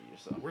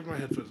so. Where's my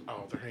headphones?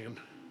 Oh, they're hanging.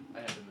 I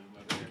had to move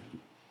them over here.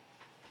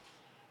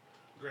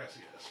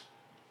 Gracias.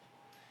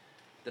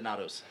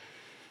 Donatos.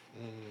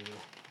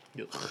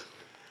 The only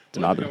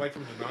Donato. thing I like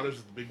from Donato's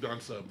is the Big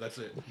Don sub. That's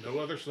it. No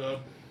other sub.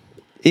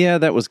 Yeah,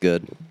 that was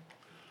good.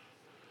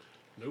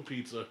 No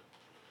pizza.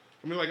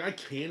 I mean, like, I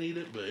can eat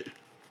it, but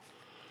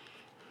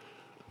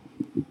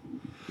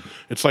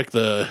it's like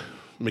the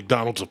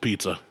McDonald's of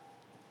pizza.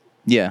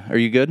 Yeah, are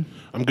you good?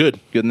 I'm good.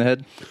 Good in the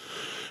head?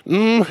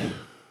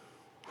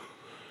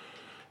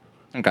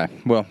 Okay,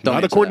 well, don't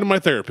Not according to my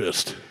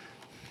therapist.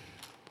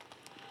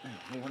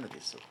 No wonder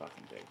these so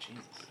fucking big.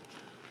 Jesus.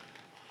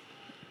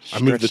 I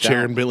moved the Stretched chair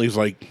out. and Bentley's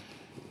like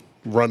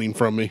running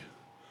from me.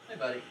 Hey,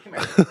 buddy, come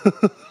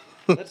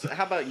here.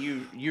 How about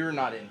you? You're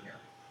not in here.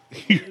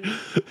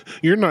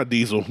 You're not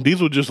Diesel.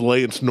 Diesel just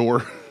lay and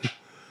snore.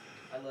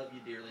 I love you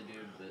dearly,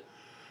 dude, but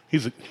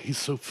He's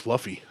so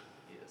fluffy.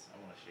 he is. I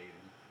want to shave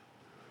him.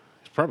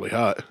 He's probably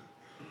hot.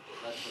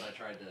 That's what I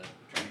tried to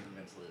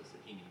convince Liz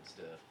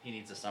that he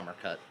needs a summer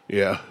cut.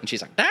 Yeah. And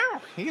she's like, no,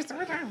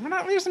 we're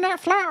not using that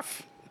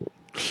fluff.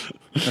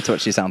 That's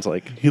what she sounds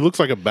like. He looks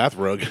like a bath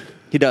rug.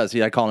 He does.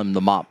 I call him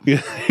the mop.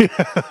 Yeah.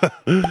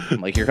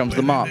 I'm like, here comes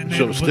the mop.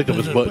 Show a stick up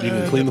his butt and he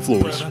can clean the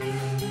floors.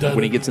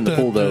 When he gets in the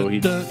pool, though, he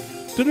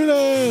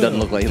doesn't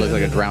look like he looks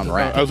like a drowned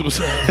rat. I was going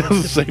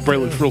to say, he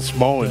probably looks real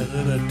small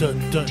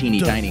and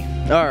Teeny tiny.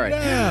 All right.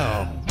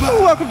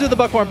 Welcome to the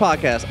Buckhorn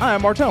Podcast.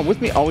 I'm Martone.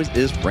 With me always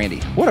is Brandy.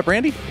 What up,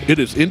 Brandy? it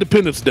is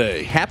Independence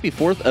Day. Happy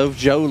 4th of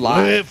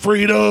July. Let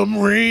freedom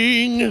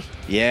ring.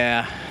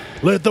 Yeah.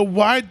 Let the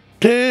white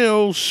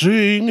tail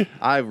sing.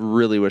 I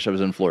really wish I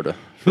was in Florida.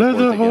 for Let 4th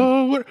the again.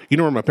 whole... You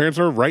know where my parents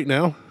are right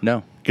now?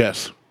 No.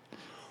 Guess.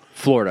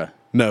 Florida.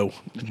 No.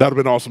 That would have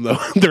been awesome, though.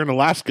 They're in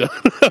Alaska.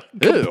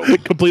 Ew.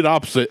 Complete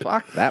opposite.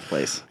 Fuck that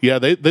place. Yeah,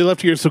 they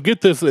left here. So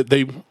get this.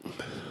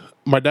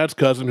 My dad's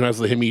cousin who has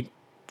the Hemi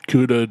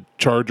CUDA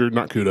Charger,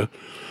 not CUDA.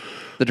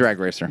 The drag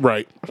racer.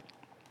 Right.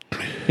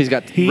 He's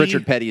got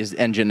Richard Petty's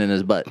engine in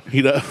his butt.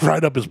 He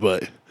right up his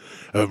butt.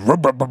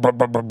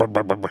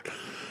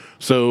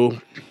 So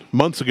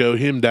months ago,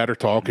 him and Dad are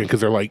talking because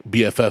they're like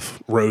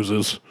BFF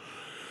roses.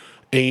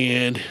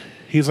 And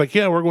he's like,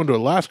 yeah, we're going to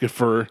Alaska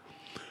for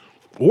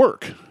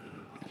work.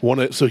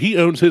 So he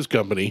owns his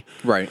company.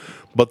 Right.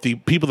 But the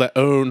people that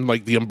own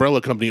like the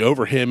umbrella company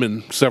over him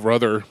and several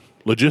other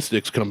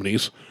logistics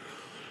companies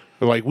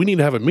are like, we need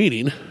to have a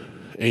meeting.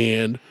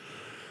 And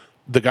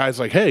the guy's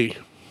like, hey,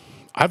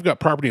 I've got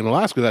property in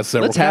Alaska that's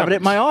several Let's have it at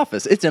cabins. my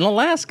office. It's in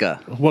Alaska.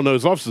 Well, no,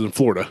 his office is in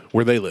Florida,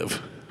 where they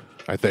live,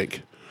 I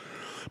think.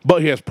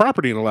 But he has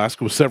property in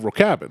Alaska with several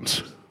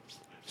cabins.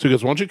 So he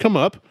goes, why don't you come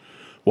up?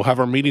 We'll have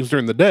our meetings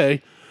during the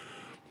day,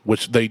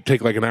 which they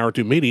take like an hour or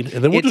two meeting,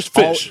 and then we'll just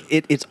fish.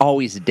 It's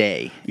always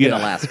day in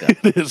Alaska.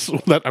 It is.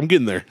 I'm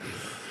getting there.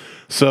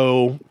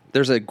 So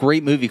There's a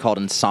great movie called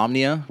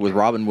Insomnia with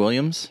Robin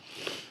Williams.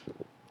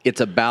 It's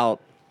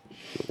about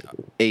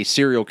a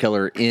serial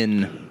killer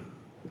in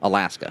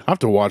Alaska. I have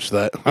to watch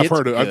that. I've It's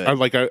heard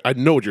it. good. I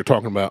know what you're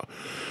talking about.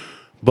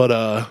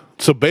 But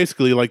so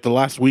basically, like the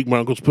last week, my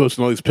uncle's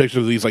posting all these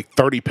pictures of these like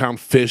 30-pound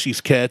fish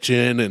he's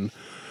catching and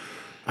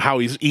how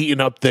he's eating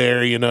up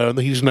there. You know,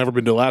 he's never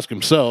been to Alaska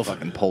himself.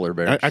 Fucking polar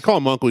bears. I call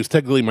him uncle. He's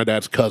technically my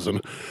dad's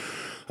cousin.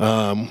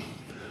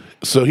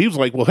 So he was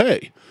like, well,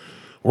 hey,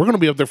 we're going to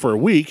be up there for a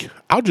week.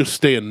 I'll just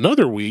stay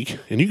another week,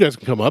 and you guys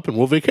can come up and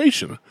we'll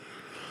vacation.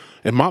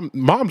 And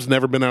mom's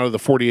never been out of the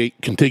 48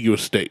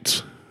 contiguous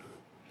states.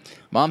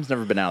 Mom's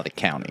never been out of the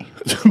county.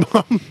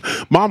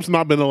 Mom's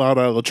not been allowed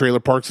out of the trailer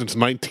park since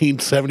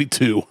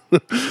 1972.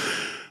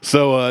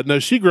 So, no,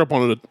 she grew up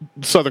on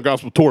a Southern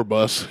Gospel tour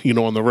bus,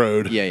 on the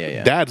road.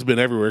 Yeah. Dad's been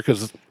everywhere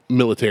because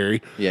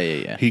military.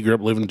 Yeah. He grew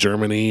up living in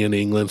Germany and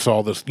England, saw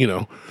all this,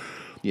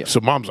 Yeah. So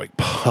mom's like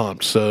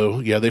pumped. So,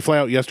 yeah, they fly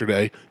out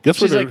yesterday. Guess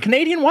She's where like,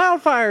 Canadian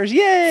wildfires,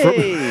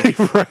 yay!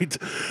 Right.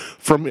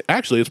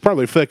 Actually, it's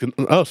probably affecting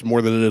us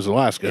more than it is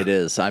Alaska. It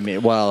is. I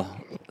mean,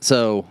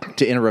 so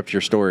to interrupt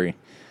your story,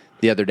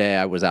 the other day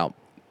I was out.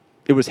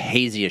 It was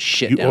hazy as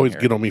shit You down always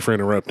here. get on me for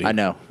interrupting. I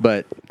know,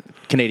 but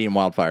Canadian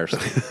wildfires.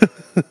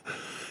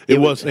 It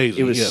was hazy.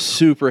 It was yes.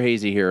 super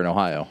hazy here in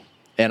Ohio.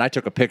 And I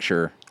took a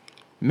picture.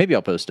 Maybe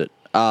I'll post it.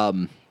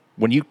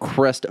 When you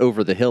crest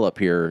over the hill up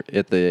here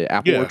at the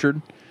apple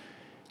orchard,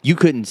 you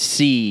couldn't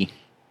see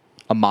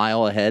a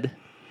mile ahead.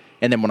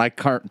 And then when I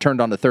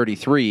turned onto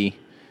 33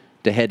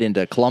 to head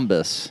into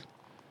Columbus,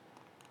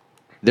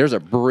 there's a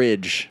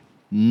bridge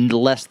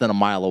less than a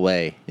mile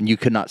away, and you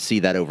could not see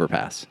that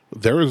overpass.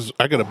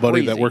 I got a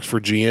buddy that Crazy. works for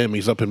GM.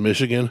 He's up in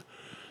Michigan.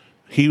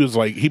 He was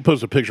like, he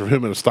posted a picture of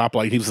him in a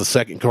stoplight. He was the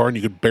second car, and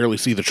you could barely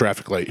see the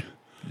traffic light.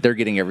 They're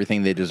getting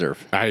everything they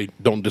deserve. I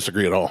don't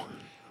disagree at all.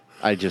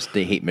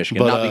 They hate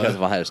Michigan, But, not because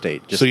of Ohio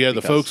State. Just So yeah,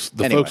 the because.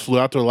 folks flew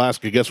out to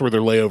Alaska. Guess where their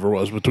layover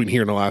was between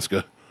here and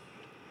Alaska?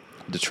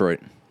 Detroit.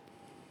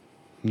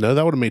 No,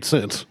 that would have made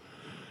sense.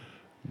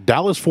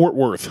 Dallas, Fort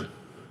Worth.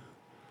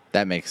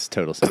 That makes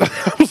total sense.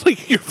 I was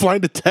like, you're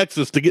flying to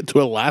Texas to get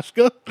to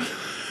Alaska?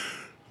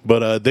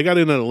 But they got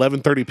in at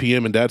 11:30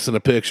 p.m. and Dad sent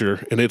a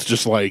picture, and it's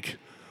just like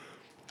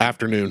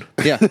afternoon.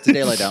 Yeah, it's a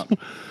daylight out.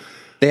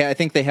 I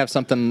think they have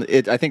something.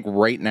 I think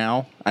right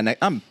now, and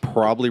I'm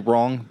probably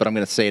wrong, but I'm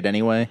going to say it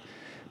anyway.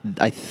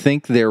 I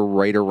think they're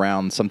right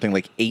around something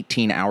like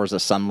 18 hours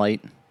of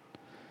sunlight.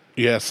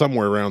 Yeah,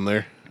 somewhere around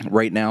there.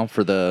 Right now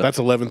for the... That's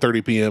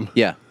 11:30 p.m.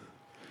 Yeah.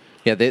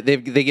 Yeah, they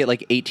get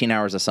like 18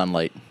 hours of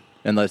sunlight,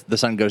 and the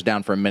sun goes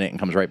down for a minute and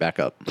comes right back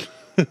up.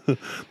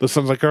 The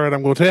sun's like, all right,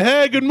 I'm going to say,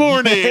 hey, good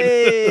morning.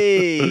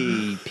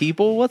 Hey,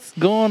 people, what's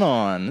going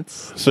on?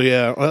 So,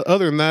 yeah,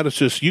 other than that, it's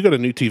just, you got a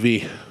new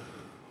TV.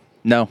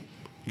 No.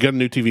 You got a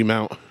new TV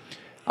mount.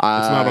 It's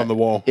not on the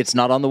wall. It's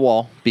not on the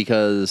wall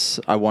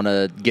because I want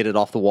to get it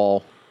off the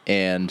wall,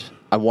 and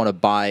I want to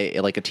buy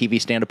like a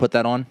TV stand to put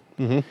that on.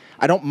 Mm-hmm.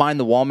 I don't mind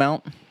the wall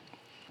mount,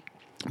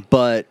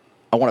 but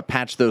I want to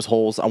patch those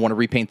holes. I want to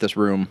repaint this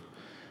room.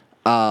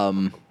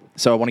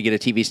 So I want to get a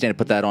TV stand to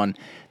put that on.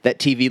 That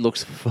TV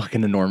looks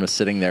fucking enormous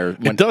sitting there.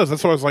 It does.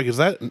 That's why I was like, is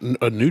that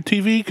a new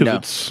TV?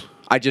 No.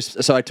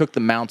 I took the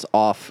mounts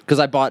off because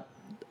I bought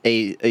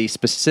a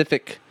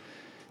specific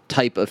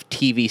type of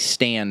TV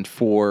stand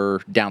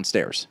for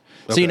downstairs.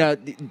 Okay. So, you know,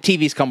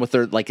 TVs come with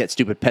their, like, that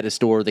stupid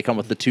pedestal. They come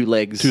with the two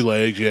legs. Two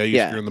legs, yeah.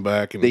 You screw in the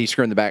back. You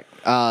screw in the back.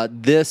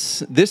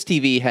 This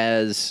TV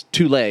has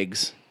two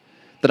legs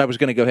that I was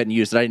going to go ahead and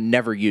use that I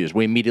never used.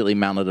 We immediately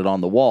mounted it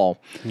on the wall.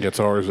 That's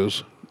ours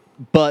is.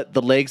 But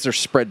the legs are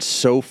spread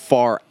so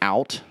far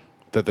out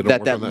that they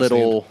don't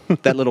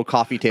that little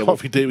coffee table.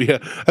 Coffee table, yeah.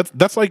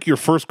 That's like your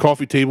first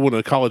coffee table in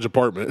a college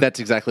apartment. That's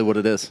exactly what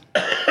it is.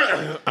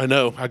 I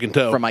know, I can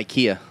tell. From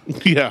IKEA.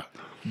 Yeah.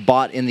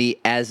 Bought in the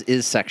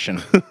as-is section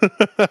for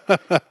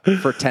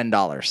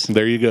 $10.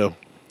 There you go.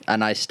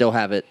 And I still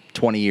have it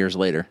 20 years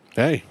later.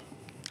 Hey.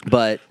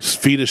 But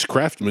Swedish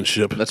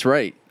craftsmanship. That's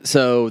right.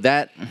 So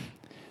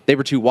they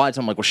were too wide,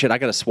 so I'm like, well, shit, I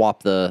gotta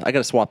swap the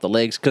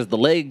legs, because the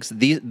legs,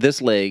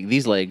 these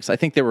legs, I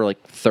think they were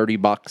like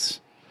 $30.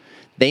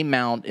 They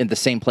mount in the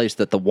same place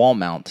that the wall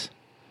mount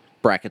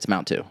brackets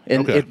mount to,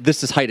 and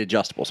this is height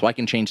adjustable, so I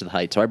can change the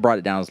height. So I brought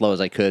it down as low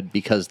as I could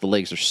because the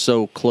legs are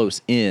so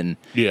close in.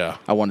 Yeah,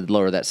 I wanted to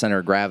lower that center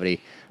of gravity.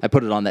 I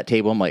put it on that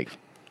table. I'm like,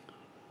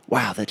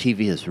 wow, that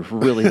TV is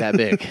really that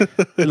big.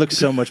 It looks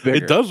so much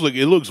bigger. It does look.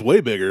 It looks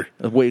way bigger.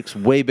 It looks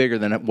way bigger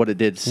than what it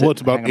did. Well,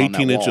 it's about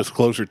 18 inches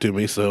closer to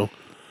me, so.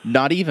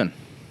 Not even.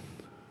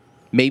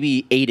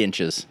 Maybe 8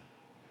 inches.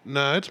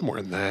 No, it's more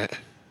than that.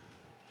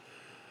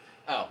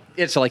 Oh,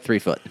 it's like 3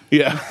 foot.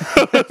 Yeah.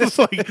 I was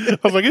like,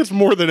 it's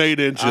more than 8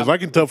 inches. I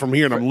can tell from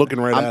here, and I'm looking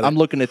at it. I'm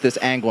looking at this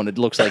angle, and it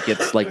looks like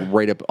it's like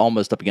right up,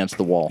 almost up against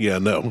the wall. Yeah,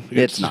 no.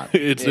 It's not.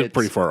 It's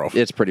pretty far off.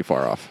 It's pretty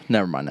far off.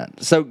 Never mind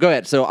that. So go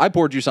ahead. So I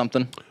poured you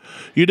something.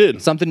 You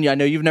did. Something I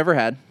know you've never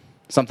had.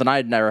 Something I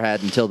had never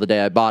had until the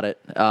day I bought it.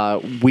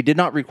 We did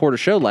not record a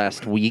show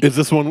last week. Is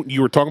this one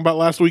you were talking about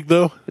last week,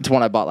 though? It's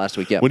one I bought last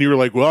week, yeah. When you were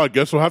like, well, I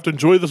guess I'll have to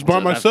enjoy this by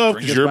myself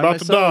because you're about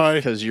to die.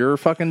 Because you're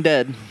fucking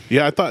dead.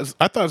 Yeah,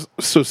 I thought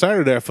so.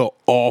 Saturday I felt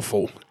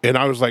awful, and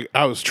I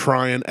was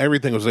trying.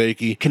 Everything was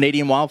achy.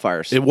 Canadian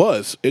wildfires. It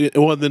was.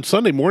 Well, then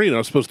Sunday morning I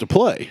was supposed to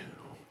play,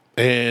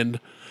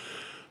 and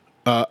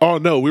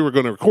we were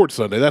going to record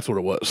Sunday. That's what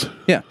it was.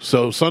 Yeah.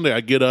 So Sunday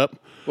I get up.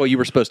 Well, you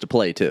were supposed to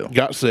play too.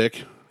 Got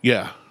sick.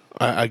 Yeah.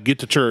 I get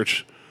to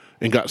church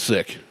and got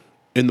sick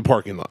in the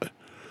parking lot.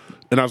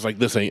 And I was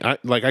like,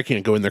 I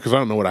can't go in there because I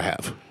don't know what I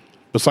have.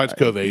 Besides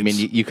COVID. I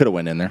mean, you could have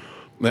went in there.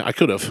 I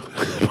could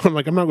have. I'm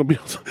like, I'm not going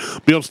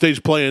to be on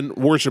stage playing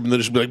worship and then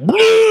just be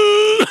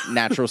like,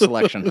 natural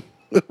selection.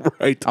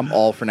 Right. I'm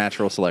all for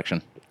natural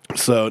selection.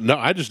 So, no,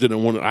 I just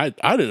didn't want to.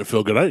 I didn't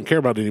feel good. I didn't care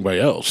about anybody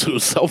else. It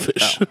was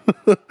selfish.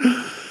 Oh.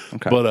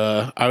 Okay.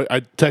 But I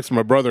texted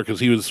my brother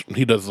because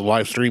he does the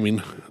live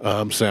streaming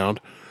sound.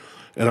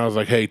 And I was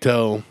like, hey,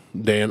 tell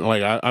Dan,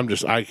 like,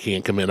 I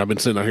can't come in. I've been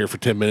sitting out here for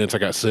 10 minutes. I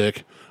got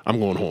sick. I'm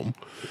going home.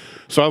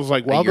 So I was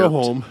like, well, I'll go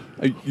home.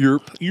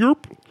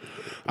 Yerp.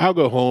 I'll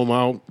go home.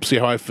 I'll see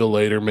how I feel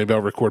later. Maybe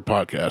I'll record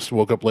podcast.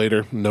 Woke up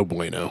later. No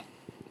bueno.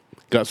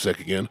 Got sick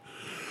again.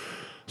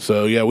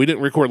 So, yeah, we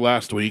didn't record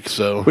last week.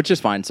 So which is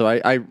fine. So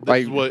I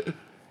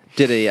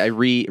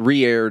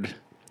re-aired.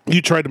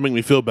 You tried to make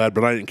me feel bad,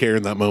 but I didn't care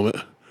in that moment.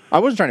 I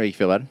wasn't trying to make you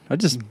feel bad. I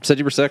just said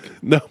you were sick.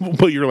 No,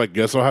 but you're like,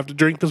 guess I'll have to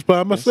drink this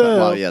by myself.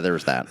 Well, yeah, there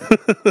was that.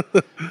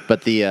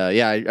 But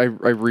I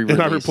re-released.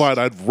 And I replied,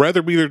 I'd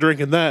rather be there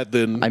drinking that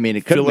than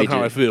feeling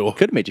how I feel.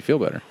 Could have made you feel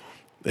better.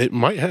 It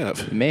might have.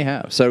 It may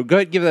have. So go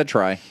ahead, give that a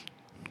try.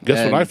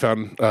 Guess what I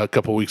found a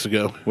couple weeks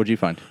ago? What'd you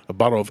find? A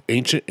bottle of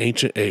ancient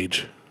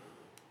age.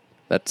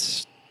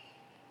 That's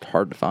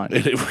hard to find.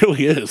 It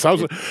really is.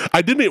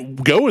 I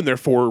didn't go in there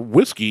for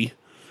whiskey,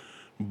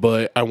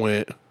 but I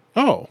went,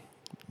 oh,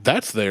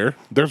 that's there.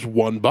 There's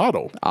one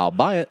bottle. I'll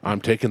buy it.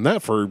 I'm taking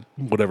that for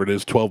whatever it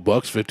is, $12,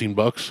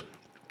 $15.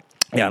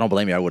 Yeah, I don't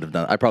blame you.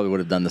 I probably would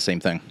have done the same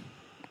thing.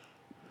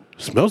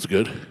 Smells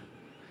good.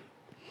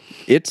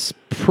 It's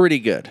pretty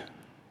good.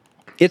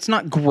 It's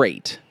not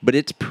great, but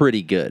it's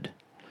pretty good.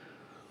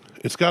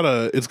 It's got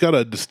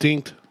a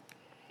distinct.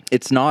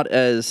 It's not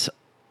as.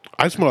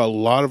 I smell a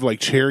lot of like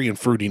cherry and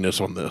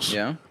fruitiness on this.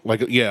 Yeah. I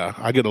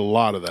get a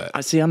lot of that. I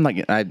see. I'm not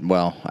getting.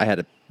 I had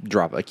to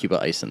drop a cube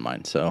of ice in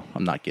mine, so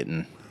I'm not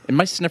getting. And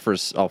my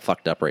sniffer's all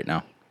fucked up right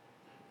now.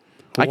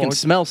 I can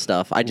smell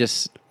stuff.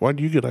 Why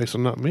do you get ice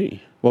and not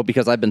me? Well,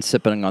 because I've been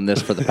sipping on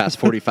this for the past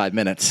 45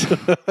 minutes.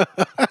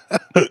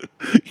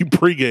 You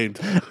pre-gamed.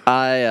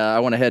 I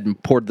went ahead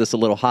and poured this a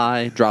little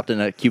high, dropped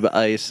in a cube of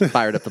ice,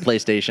 fired up the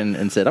PlayStation,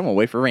 and said, I'm going to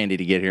wait for Randy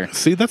to get here.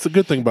 See, that's the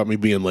good thing about me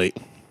being late.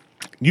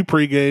 You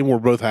pre-game, we're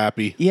both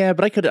happy. Yeah,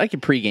 but I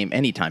could pre-game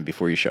anytime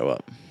before you show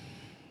up.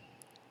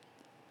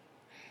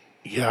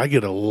 Yeah, I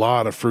get a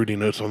lot of fruity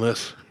notes on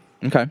this.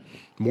 Okay.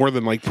 More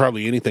than like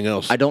probably anything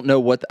else. I don't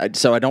know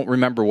so I don't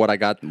remember what I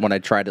got when I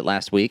tried it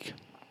last week.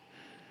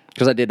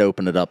 Because I did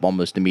open it up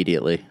almost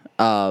immediately. It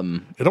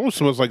almost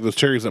smells like those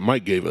cherries that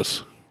Mike gave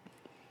us.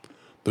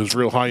 Those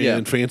real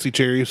high-end fancy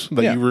cherries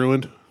that you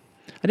ruined.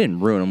 I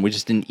didn't ruin them. We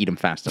just didn't eat them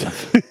fast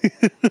enough.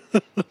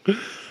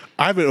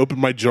 I haven't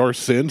opened my jar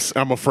since.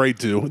 I'm afraid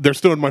to. They're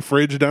still in my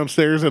fridge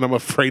downstairs, and I'm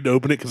afraid to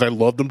open it because I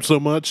love them so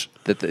much.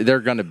 That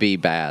they're going to be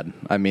bad.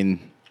 I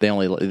mean, they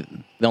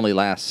only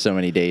last so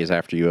many days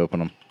after you open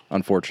them,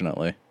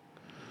 unfortunately.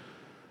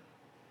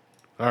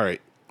 All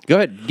right. Go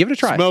ahead. Give it a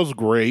try. Smells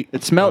great.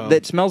 It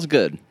smells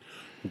good.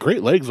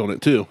 Great legs on it,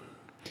 too.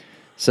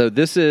 So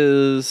this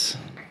is...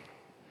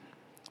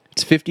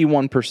 It's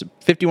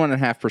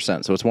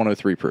 51.5%, so it's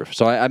 103 proof.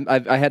 So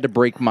I had to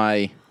break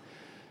my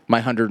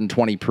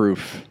 120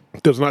 proof.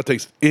 It does not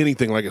taste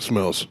anything like it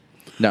smells.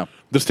 No.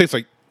 This tastes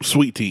like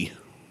sweet tea.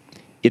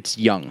 It's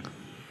young.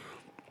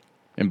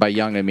 And by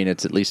young, I mean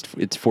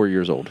it's 4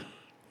 years old.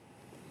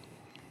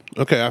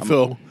 Okay, I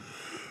feel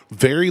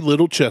very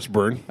little chest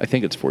burn. I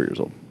think it's 4 years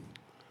old.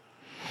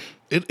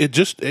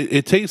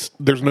 It tastes,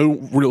 there's no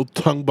real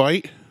tongue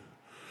bite.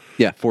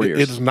 Yeah, 4 years.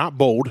 It's not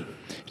bold.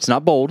 It's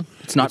not bold.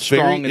 It's not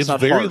strong. It's not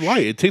very harsh.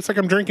 light. It tastes like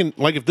I'm drinking,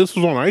 like if this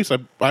was on ice,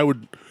 I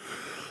would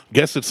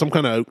guess it's some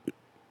kind of,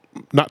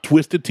 not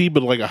twisted tea,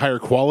 but like a higher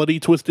quality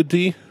twisted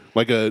tea.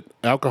 Like a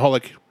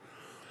alcoholic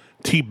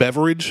tea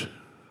beverage.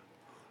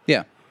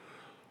 Yeah.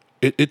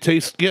 It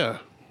tastes, yeah.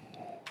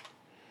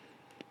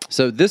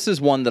 So this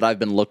is one that I've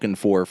been looking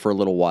for a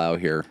little while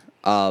here.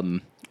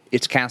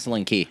 It's Castle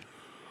and Key.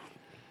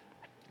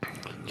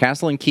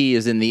 Castle and Key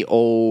is in the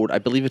old, I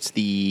believe it's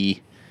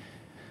the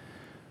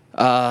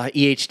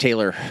E.H.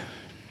 Taylor.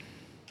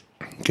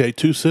 Okay,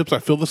 2 sips. I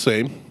feel the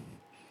same.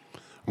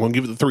 I'm gonna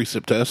give it the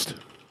 3-sip test.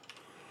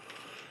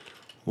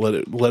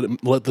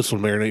 Let this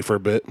one marinate for a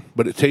bit.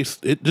 But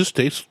it just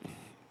tastes.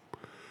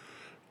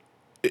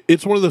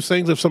 It's one of those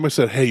things. If somebody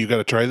said, "Hey, you got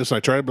to try this," and I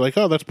tried, I'd be like,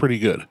 "Oh, that's pretty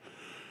good."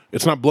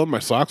 It's not blowing my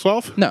socks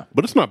off. No,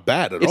 but it's not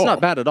bad at all. It's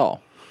not bad at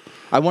all.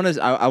 I want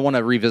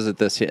to revisit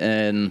this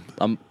in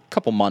a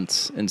couple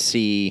months and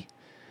see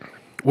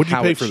What'd you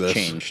how pay it's for this?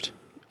 changed.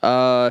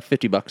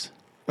 $50.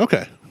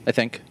 Okay. I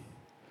think.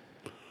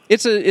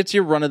 It's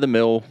your run of the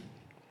mill.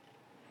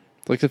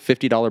 Like a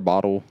 $50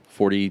 bottle,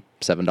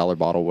 $47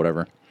 bottle,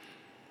 whatever.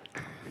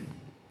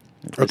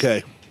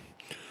 Okay.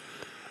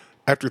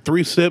 After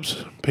 3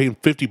 sips, paying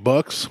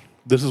 $50,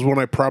 this is one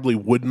I probably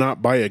would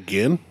not buy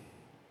again.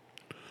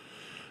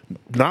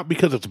 Not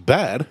because it's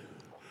bad.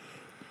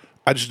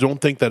 I just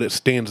don't think that it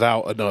stands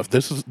out enough.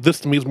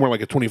 This to me is more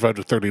like a $25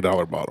 to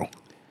 $30 bottle.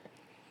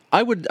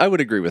 I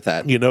would agree with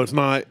that. You know, it's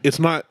not.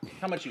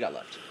 How much you got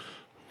left?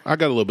 I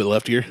got a little bit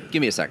left here.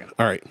 Give me a second.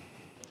 All right.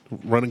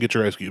 Run and get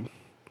your ice cube.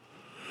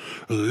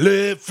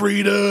 Let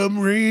freedom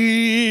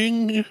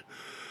ring.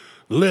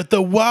 Let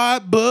the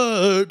white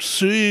bird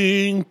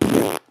sing.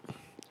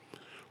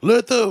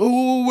 Let the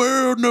whole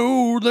world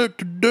know that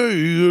today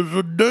is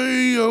a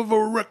day of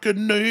a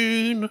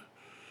reckoning.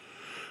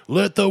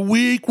 Let the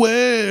weak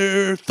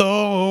wear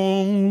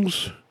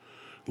thongs.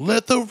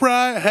 Let the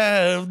right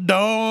have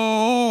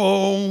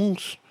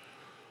dongs.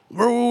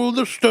 Roll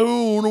the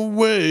stone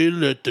away.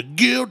 Let the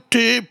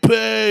guilty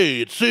pay.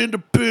 It's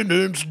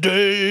Independence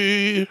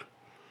Day.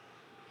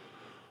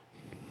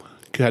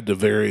 Had to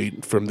vary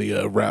from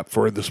the rap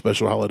for the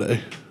special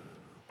holiday.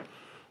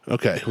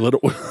 Okay,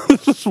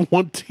 this is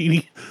one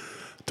tiny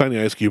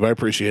ice cube. I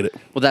appreciate it.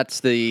 Well, that's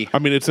the. I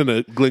mean, it's in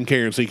a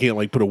Glencairn, so you can't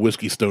like put a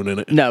whiskey stone in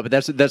it. No, but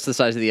that's the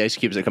size of the ice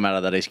cubes that come out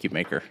of that ice cube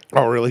maker.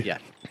 Oh, really? Yeah.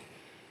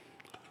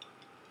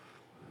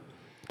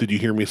 Did you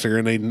hear me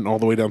serenading all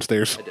the way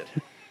downstairs? I did.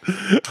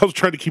 I was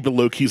trying to keep it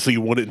low key so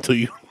you wouldn't until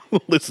you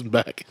listen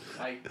back.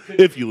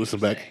 If you listen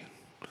back.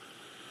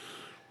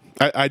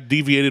 I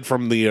deviated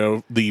from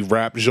the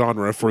rap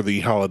genre for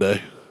the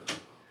holiday.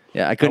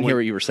 Yeah, I couldn't hear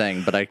what you were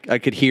saying, but I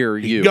could hear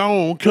you.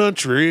 Gone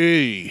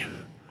country.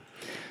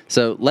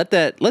 So let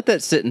that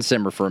sit and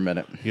simmer for a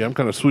minute. Yeah, I'm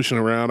kind of swooshing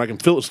around. I can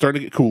feel it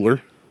starting to get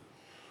cooler.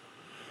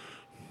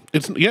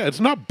 It's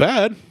not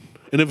bad.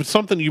 And if it's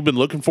something you've been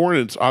looking for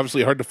and it's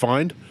obviously hard to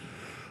find,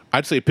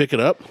 I'd say pick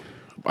it up.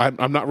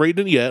 I'm not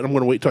rating it yet. I'm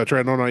going to wait till I try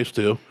it on ice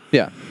too.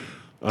 Yeah.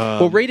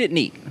 Well, rate it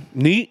neat.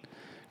 Neat?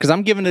 Because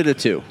I'm giving it a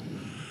 2.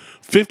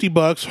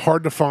 $50,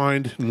 hard to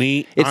find,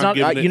 neat. It's not.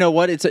 You know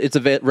what? It's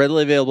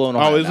readily available in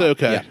Ohio. Oh, is it?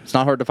 Okay. Yeah, it's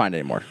not hard to find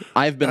anymore.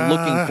 I've been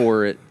looking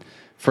for it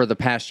for the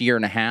past year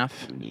and a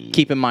half.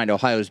 Keep in mind,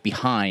 Ohio's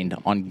behind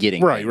on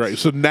getting right, things. right.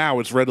 So now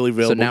it's readily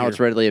available. So now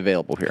it's readily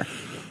available here.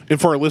 And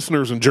for our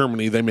listeners in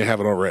Germany, they may have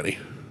it already.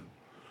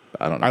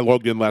 I don't know. I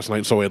logged in last night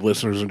and saw we had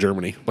listeners in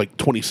Germany, like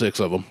 26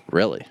 of them.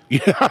 Really?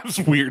 Yeah, it's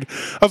weird.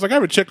 I was like, I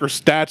haven't checked our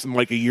stats in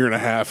like a year and a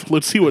half.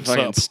 Let's see what's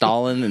Fucking up.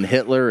 Stalin and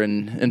Hitler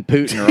and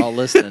Putin are all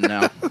listening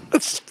now.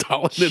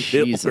 Stalin and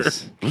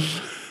Jesus. Hitler.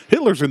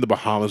 Hitler's in the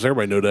Bahamas.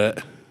 Everybody know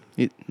that.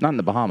 Not in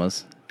the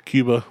Bahamas.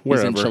 Cuba,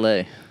 wherever. He's in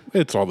Chile.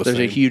 It's all the same.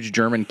 There's a huge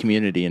German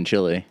community in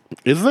Chile.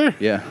 Is there?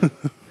 Yeah.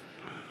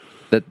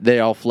 That they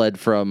all fled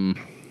from.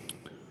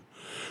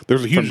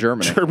 There's a huge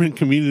Germany. German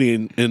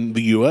community in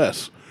the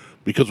U.S.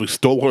 because we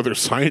stole all their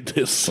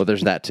scientists. Well,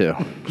 there's that too.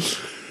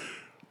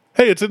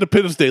 Hey, it's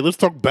Independence Day. Let's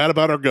talk bad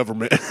about our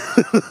government.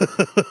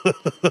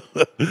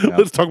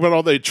 Let's talk about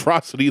all the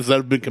atrocities that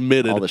have been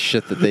committed. All the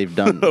shit that they've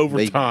done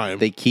over time.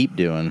 They keep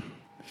doing.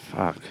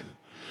 Fuck.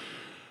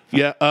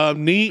 Yeah,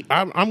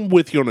 I'm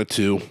with you on a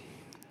 2.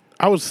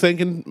 I was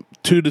thinking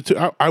 2 to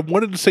 2. I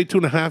wanted to say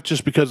 2.5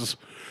 just because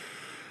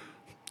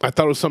I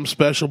thought it was something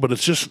special, but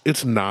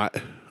it's not.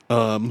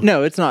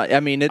 No, it's not. I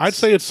mean, I'd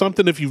say it's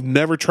something if you've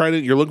never tried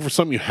it, you're looking for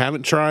something you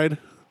haven't tried,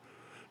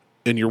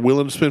 and you're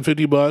willing to spend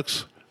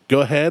 $50,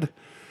 go ahead.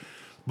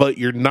 But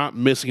you're not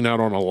missing out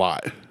on a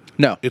lot.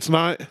 No, It's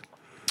not.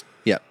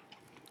 yeah,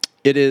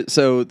 it is.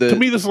 So To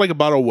me, this is like a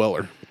bottle of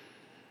Weller.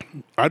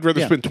 I'd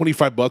rather Yeah. spend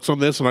 $25 on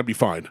this, and I'd be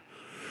fine.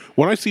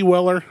 When I see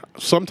Weller,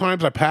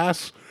 sometimes I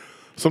pass,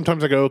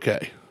 sometimes I go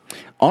okay.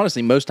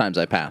 Honestly, most times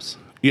I pass.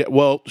 Yeah,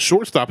 well,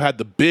 Shortstop had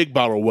the big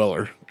bottle of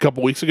Weller a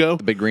couple weeks ago.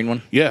 The big green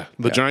one. Yeah,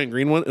 the giant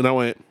green one, and I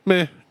went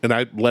meh, and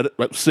I let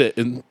it sit,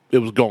 and it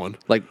was gone.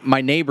 Like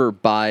my neighbor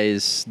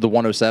buys the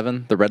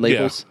 107, the red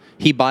labels.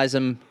 Yeah. He buys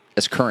them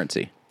as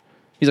currency.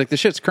 He's like,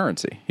 this shit's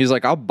currency. He's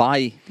like, I'll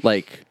buy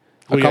like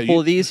a couple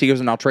of these. He goes,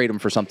 and I'll trade them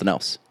for something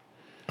else.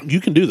 You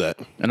can do that.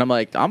 And I'm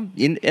like,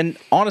 and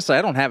honestly,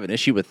 I don't have an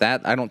issue with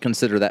that. I don't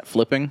consider that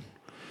flipping.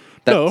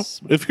 No,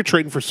 if you're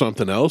trading for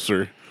something else,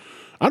 or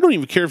I don't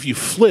even care if you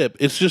flip.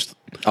 It's just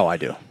Oh, I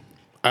do.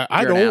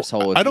 I You're an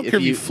asshole don't care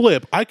if you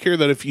flip. I care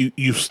that if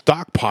you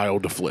stockpile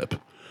to flip.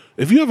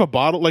 If you have a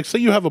bottle, like say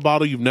you have a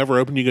bottle you've never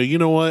opened, you go, you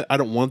know what? I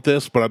don't want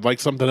this, but I'd like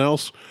something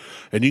else,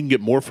 and you can get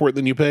more for it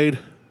than you paid.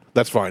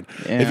 That's fine.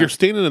 Yeah. If you're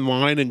standing in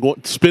line and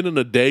spending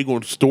a day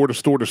going store to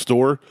store to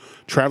store,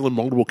 traveling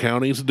multiple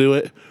counties to do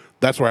it,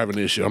 that's where I have an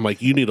issue. I'm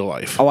like, you need a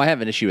life. Oh, I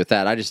have an issue with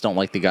that. I just don't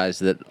like the guys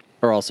that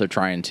are also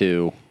trying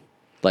to,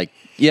 like,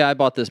 yeah, I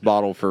bought this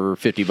bottle for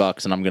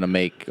 $50 and I'm going to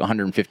make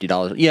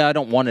 $150. Yeah, I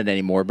don't want it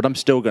anymore, but I'm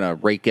still going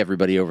to rake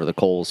everybody over the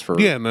coals for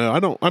Yeah, no, I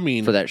don't. I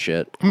mean, for that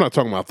shit. I'm not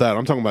talking about that.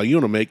 I'm talking about you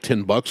want to make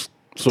 $10,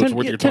 so it's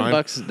worth your time.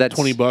 $10, that's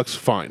 $20,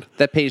 fine.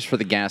 That pays for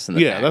the gas and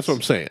the Yeah, tax. that's what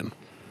I'm saying.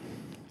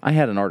 I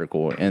had an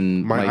article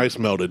in My ice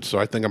melted, so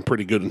I think I'm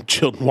pretty good in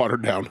chilled water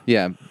down.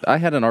 Yeah, I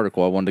had an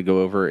article I wanted to go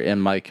over,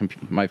 and my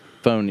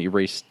phone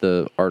erased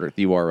the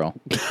URL.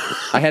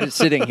 I had it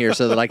sitting here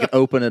so that I could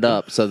open it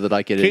up, so that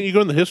I could. Can't you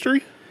go in the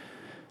history?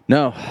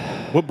 No,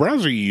 What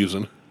browser are you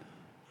using?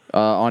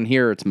 on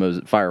here it's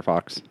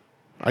Firefox.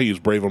 I use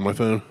Brave on my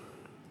phone.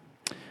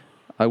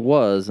 I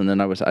was, and then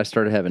I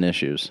started having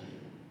issues,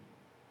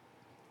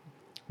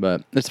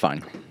 but it's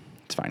fine.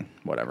 It's fine.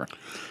 Whatever.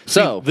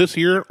 So This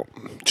here,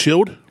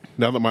 chilled,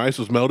 now that my ice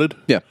is melted,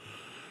 yeah,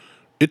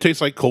 it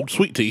tastes like cold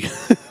sweet tea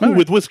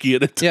with whiskey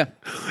in it. Yeah.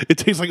 It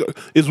tastes like,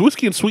 is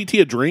whiskey and sweet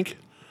tea a drink?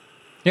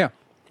 yeah,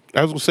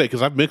 I was going to say,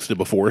 because I've mixed it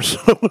before. So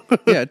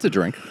yeah. It's a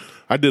drink.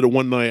 I did it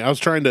one night. I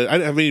didn't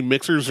have any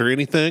mixers or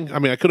anything. I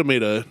mean, I could have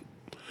made a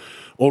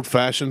old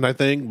fashioned, I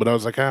think, but I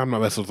was like, I'm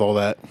not messing with all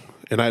that.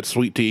 And I had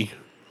sweet tea.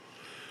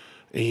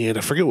 And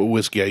I forget what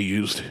whiskey I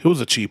used. It was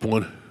a cheap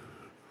one.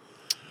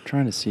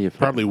 Trying to see if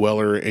Probably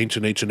Weller,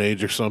 Ancient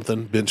Age or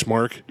something,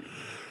 Benchmark.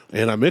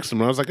 And I mixed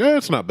them, and I was like,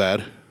 it's not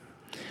bad.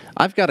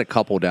 I've got a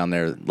couple down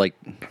there, like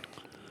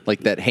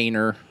that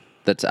Hainer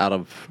that's out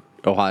of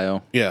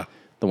Ohio. Yeah.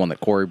 The one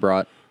that Corey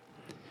brought.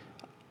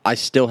 I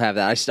still have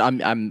that.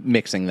 I'm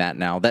mixing that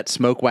now. That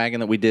smoke wagon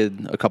that we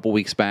did a couple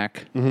weeks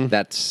back.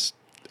 That's.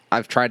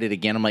 I've tried it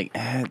again. I'm like,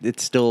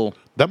 it's still.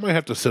 That might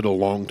have to sit a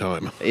long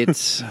time.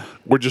 It's.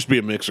 Or just be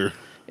a mixer.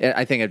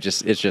 I think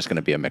it's just going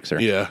to be a mixer.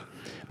 Yeah.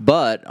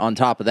 But on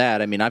top of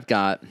that, I mean, I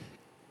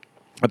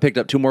picked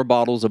up 2 more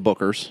bottles of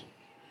Booker's.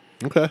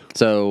 Okay.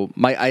 So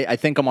I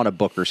think I'm on a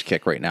Booker's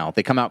kick right now.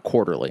 They come out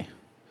quarterly,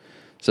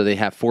 so they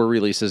have 4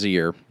 releases a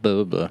year.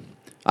 Blah, blah, blah.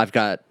 I've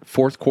got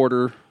fourth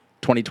quarter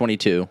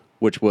 2022,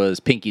 which was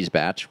Pinky's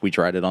batch. We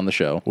tried it on the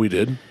show. We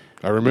did.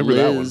 I remember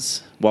that one.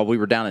 While we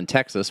were down in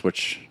Texas,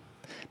 which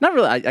not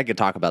really. I could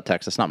talk about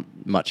Texas. Not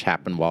much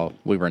happened while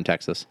we were in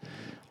Texas.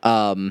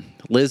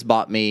 Liz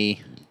bought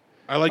me.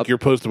 I like your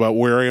post about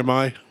where am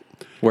I?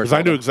 Because Because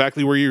I knew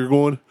exactly where you were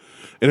going.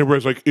 And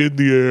everybody's like, in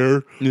the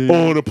air,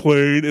 on a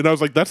plane. And I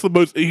was like, that's the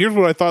most. Here's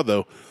what I thought,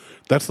 though.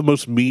 That's the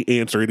most me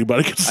answer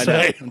anybody could say.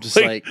 I know. I'm just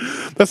like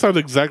that sounds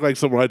exactly like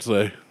something I'd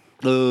say.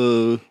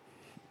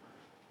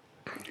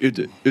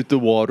 It's the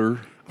water.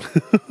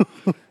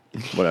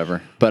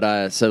 Whatever.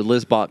 But so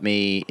Liz bought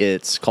me.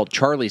 It's called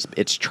Charlie's.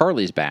 It's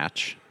Charlie's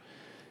batch.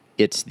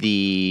 It's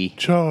the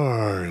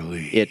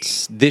Charlie.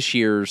 It's this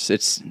year's.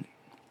 It's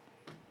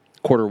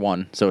quarter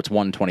 1, so it's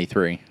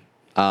 123.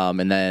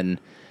 And then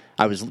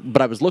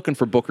I was looking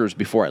for Booker's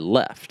before I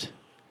left,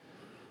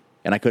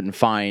 and I couldn't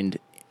find.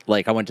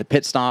 Like, I went to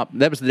Pit Stop.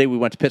 That was the day we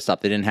went to Pit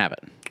Stop. They didn't have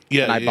it.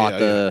 Yeah, and I bought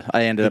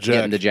I ended up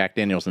getting the Jack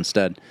Daniels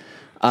instead.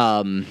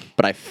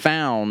 But I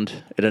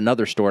found at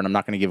another store, and I'm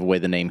not going to give away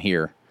the name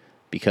here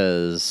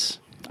because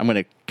I'm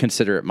going to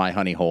consider it my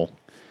honey hole.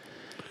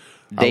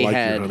 Your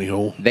honey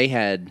hole. They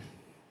had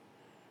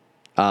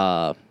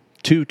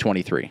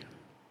 223,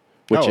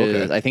 which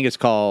is, I think it's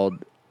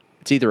called,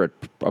 it's either a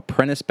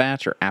apprentice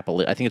batch or I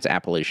think it's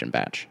Appalachian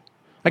batch.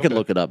 I could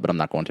look it up, but I'm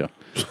not going to.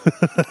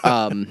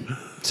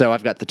 So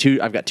I've got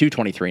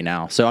 223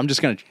 now. So I'm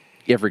just going to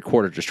every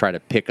quarter just try to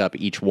pick up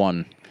each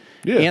one.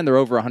 Yeah. And they're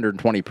over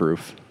 120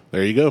 proof.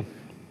 There you go.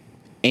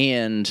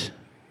 And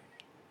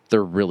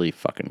they're really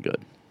fucking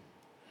good.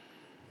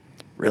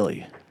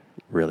 Really,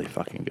 really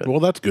fucking good. Well,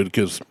 that's good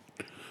because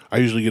I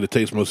usually get to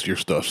taste most of your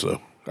stuff,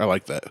 so I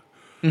like that.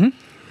 Mm-hmm.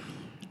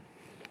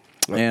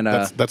 And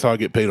that's how I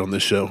get paid on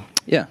this show.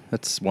 Yeah,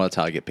 that's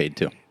how I get paid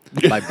too.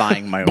 By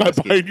buying my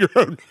whiskey. By buying your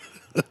own.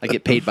 I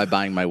get paid by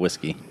buying my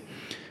whiskey.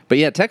 But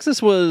yeah,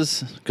 Texas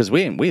was, because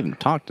we haven't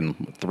talked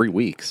in 3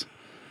 weeks.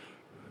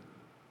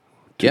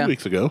 2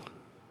 weeks ago.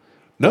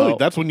 No, well,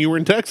 that's when you were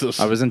in Texas.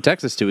 I was in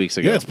Texas 2 weeks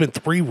ago. Yeah, it's been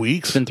 3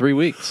 weeks. It's been 3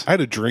 weeks. I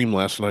had a dream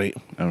last night.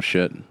 Oh,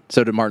 shit.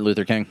 So did Martin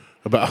Luther King.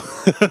 About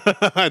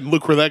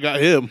look where that got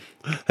him.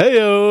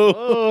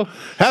 Hey-o.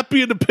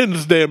 Happy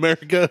Independence Day,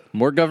 America.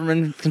 More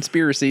government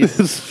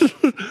conspiracies.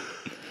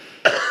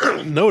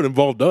 No, it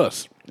involved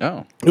us.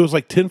 Oh. It was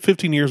like 10,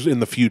 15 years in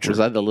the future. Was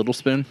I the little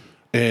spoon?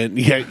 And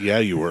yeah,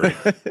 you were.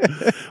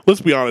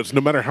 Let's be honest.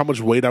 No matter how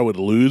much weight I would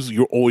lose,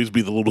 you'll always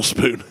be the little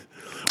spoon.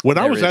 When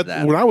I was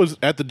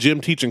at the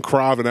gym teaching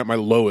Krav and at my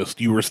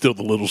lowest, you were still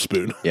the little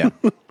spoon. Yeah.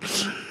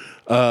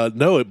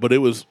 But it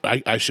was.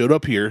 I showed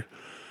up here,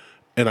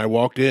 and I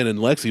walked in, and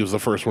Lexi was the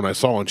first one I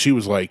saw, and she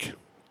was like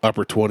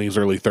upper 20s,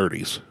 early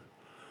 30s,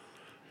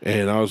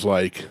 and I was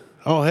like,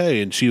 "Oh,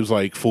 hey!" And she was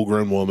like full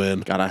grown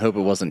woman. God, I hope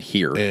it wasn't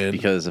here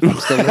because if I'm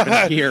still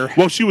living here,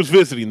 well, she was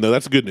visiting though.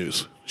 That's good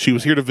news. She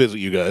was here to visit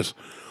you guys,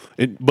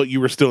 but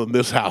you were still in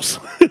this house.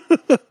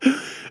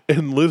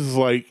 And Liz is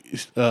like,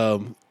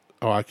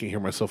 I can't hear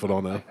myself at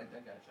all now. I got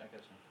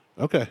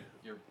you. Okay.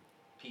 You're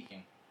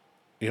peeking.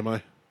 Am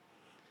I?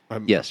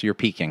 Yes, you're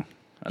peeking.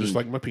 Just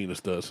like my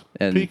penis does.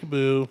 And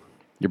peekaboo.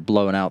 You're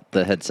blowing out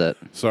the headset.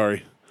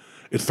 Sorry.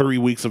 It's 3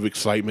 weeks of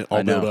excitement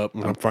all built up,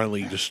 and I'm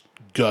finally just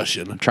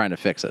gushing. I'm trying to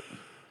fix it.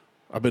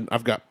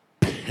 I've got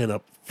pent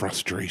up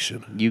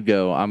frustration. You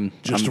go. I'm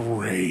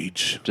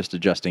rage. Just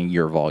adjusting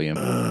your volume.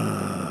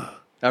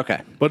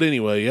 Okay. But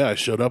anyway, yeah, I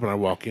showed up and I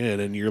walk in,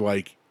 and you're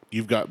like,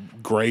 you've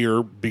got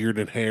grayer beard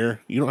and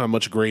hair. You don't have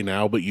much gray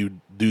now, but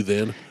you do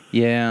then.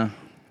 Yeah.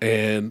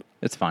 And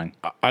it's fine.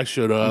 I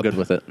showed up. I'm good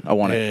with it. I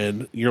want it.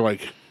 And you're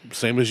like,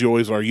 same as you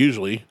always are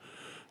usually.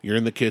 You're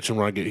in the kitchen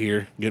when I get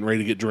here, getting ready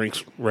to get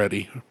drinks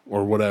ready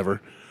or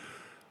whatever.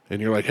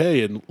 And you're like,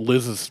 hey, and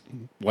Liz is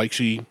like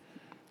she's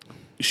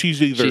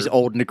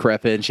old and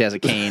decrepit and she has a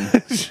cane.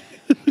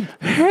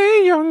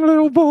 Hey, young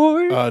little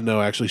boy.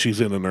 No, actually, she's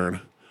in an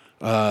urn.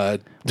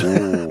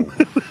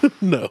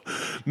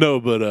 No,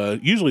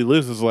 but usually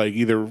Liz is like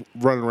either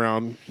running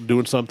around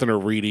doing something or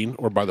reading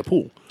or by the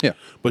pool. Yeah.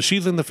 But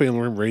she's in the family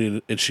room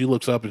reading, and she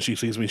looks up and she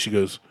sees me. She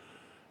goes,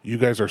 "You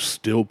guys are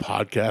still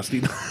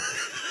podcasting?"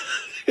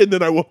 And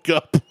then I woke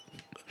up.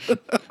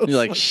 You're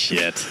like,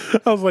 shit.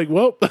 I was like,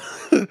 well,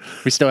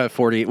 we still have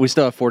 40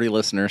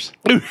 listeners.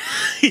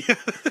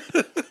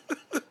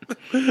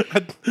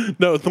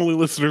 No, the only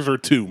listeners are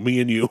 2, me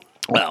and you.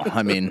 Well,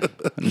 I mean,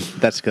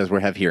 that's because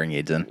we have hearing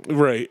aids in.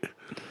 Right.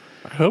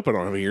 I hope I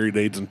don't have hearing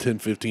aids in 10,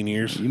 15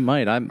 years. You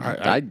might.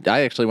 I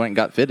actually went and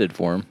got fitted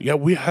for them. Yeah,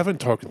 we haven't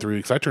talked in 3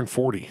 weeks. I turned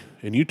 40,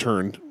 and you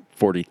turned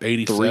 40.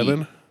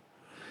 87.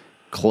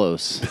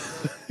 Close.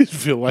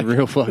 Feel like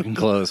real fucking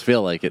close.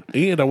 Feel like it.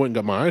 And I went and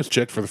got my eyes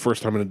checked for the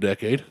first time in a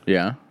decade.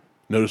 Yeah.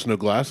 Notice no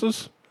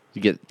glasses.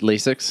 You get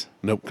LASIK?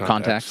 Nope.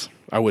 Contacts.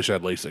 I wish I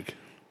had LASIK.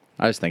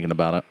 I was thinking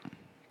about it.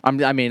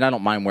 I mean, I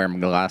don't mind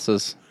wearing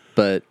glasses,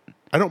 but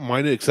I don't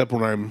mind it except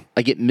when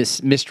I get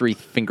mystery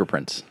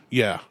fingerprints.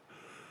 Yeah.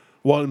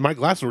 Well, my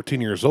glasses were 10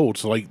 years old,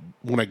 so like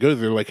when I go there,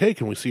 they're like, "Hey,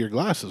 can we see your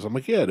glasses?" I'm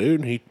like, "Yeah, dude."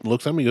 And he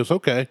looks at me, and goes,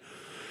 "Okay."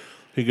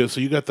 He goes,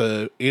 "So you got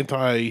the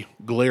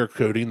anti-glare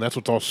coating? That's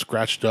what's all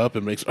scratched up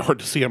and makes it hard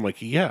to see." I'm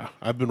like, "Yeah,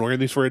 I've been wearing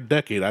these for a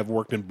decade. I've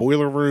worked in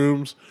boiler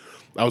rooms.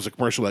 I was a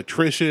commercial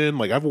electrician.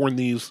 Like I've worn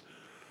these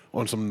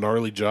on some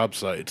gnarly job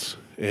sites."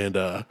 And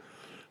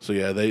so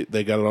yeah,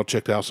 they got it all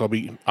checked out. So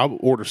I'll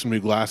order some new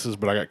glasses,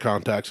 but I got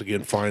contacts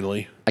again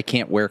finally. I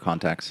can't wear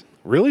contacts.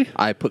 Really?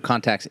 I put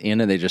contacts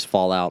in and they just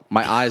fall out.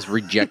 My eyes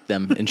reject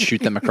them and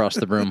shoot them across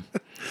the room.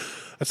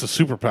 That's a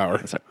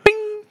superpower. It's like, bing!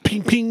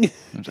 Ping, ping.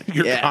 Like,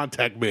 you're a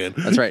contact man.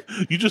 That's right.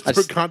 You just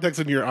put contacts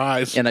in your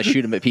eyes. And I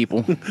shoot them at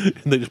people. And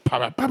they just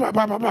pop out. Pop, pop,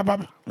 pop, pop,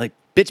 pop. Like,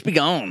 bitch, be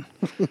gone.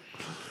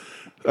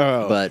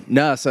 But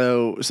no,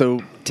 so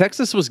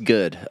Texas was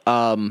good.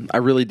 I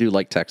really do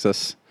like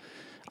Texas.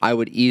 I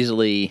would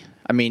easily,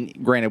 I mean,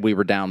 granted, we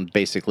were down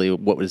basically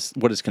what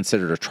is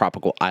considered a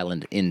tropical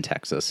island in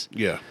Texas.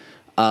 Yeah.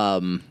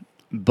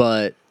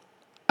 But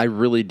I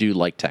really do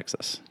like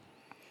Texas.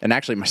 And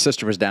actually, my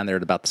sister was down there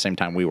at about the same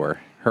time we were.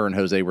 Her and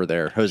Jose were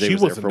there. Jose She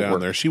was there wasn't for down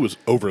work. there. She was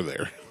over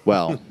there.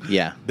 Well,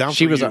 yeah. Down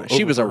she for was you,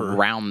 she was over for her.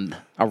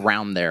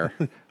 around there.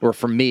 Or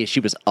for me, she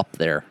was up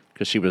there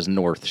because she was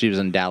north. She was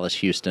in Dallas,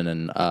 Houston,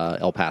 and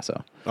El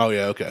Paso. Oh,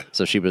 yeah, okay.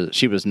 So she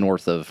was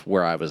north of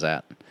where I was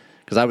at.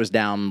 Because I was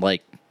down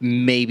like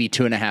maybe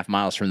 2.5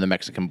 miles from the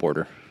Mexican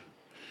border.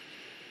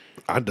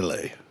 On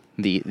delay.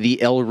 The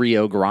El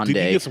Rio Grande.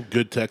 Did you get some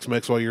good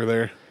Tex-Mex while you were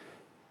there?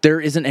 There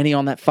isn't any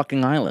on that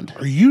fucking island.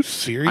 Are you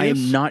serious? I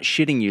am not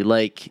shitting you.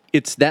 Like,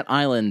 it's that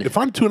island. If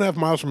I'm 2.5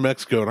 miles from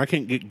Mexico and I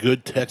can't get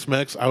good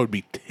Tex-Mex, I would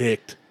be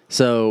ticked.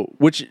 So,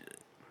 which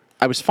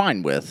I was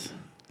fine with.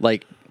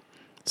 Like,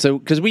 so,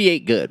 because we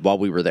ate good while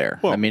we were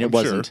there. Well, I mean, it I'm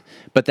wasn't. sure.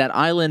 But that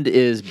island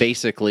is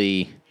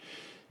basically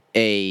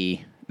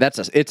it's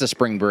a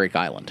spring break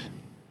island.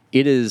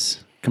 It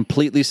is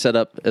completely set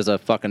up as a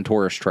fucking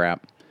tourist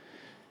trap.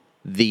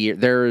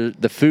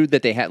 The food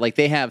that they have, like,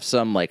 they have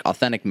some, like,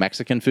 authentic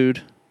Mexican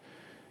food.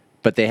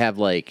 But they have,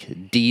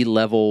 like,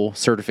 D-level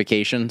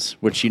certifications,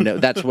 which,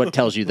 that's what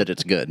tells you that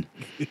it's good.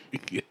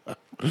 Yeah.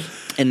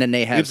 And then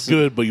they have... It's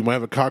good, but you might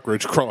have a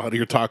cockroach crawl out of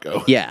your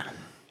taco. Yeah.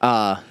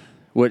 That's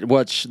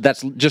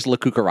just La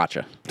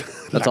Cucaracha.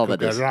 That's all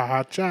that is.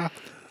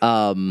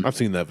 I've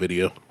seen that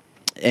video.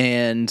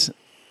 And...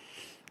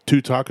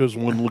 2 tacos,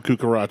 1 La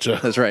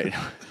Cucaracha. That's right.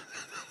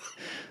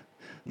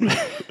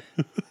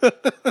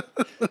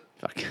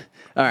 Fuck.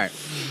 All right.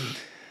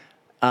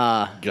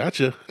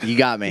 Gotcha. You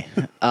got me.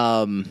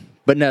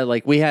 But no,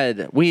 like we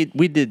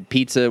did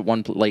pizza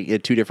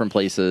at 2 different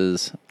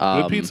places.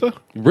 Good pizza?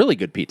 Really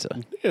good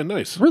pizza. Yeah,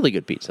 nice. Really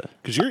good pizza.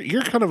 Because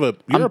you're kind of a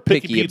I'm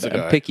picky pizza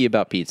guy. I'm picky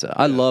about pizza.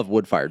 I love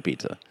wood-fired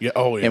pizza. Yeah.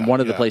 Oh, yeah. And one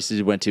of the places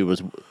we went to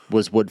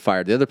was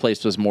wood-fired. The other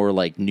place was more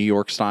like New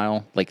York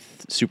style, like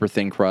super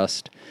thin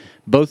crust.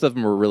 Both of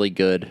them were really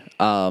good.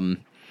 We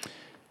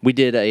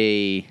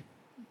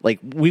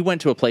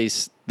went to a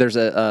place. There's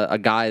a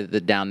guy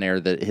that down there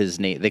that his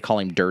name, they call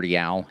him Dirty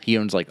Al. He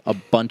owns like a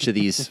bunch of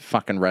these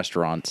fucking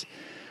restaurants.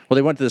 Well,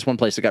 they went to this one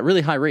place that got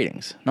really high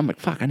ratings. And I'm like,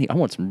 fuck, I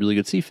want some really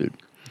good seafood.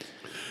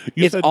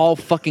 It's all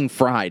fucking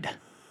fried.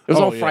 It was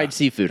all fried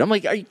seafood. I'm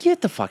like,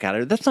 get the fuck out of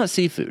here. That's not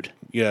seafood.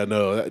 Yeah,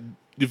 no.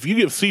 If you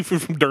get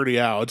seafood from Dirty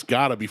Al, it's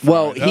got to be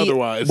fried.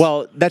 Otherwise.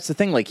 Well, that's the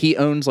thing. Like, he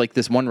owns like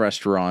this one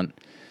restaurant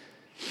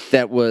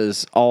that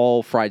was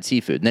all fried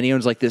seafood. And then he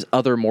owns like this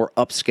other more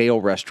upscale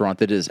restaurant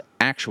that is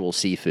actual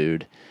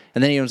seafood.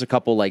 And then he owns a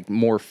couple like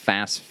more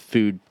fast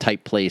food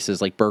type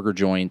places like burger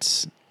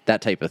joints,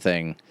 that type of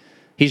thing.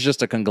 He's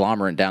just a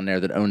conglomerate down there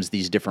that owns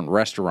these different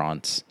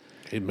restaurants.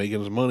 He's making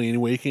his money any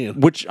way he can.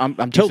 Which I'm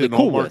totally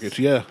cool with. Markets,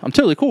 yeah. I'm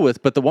totally cool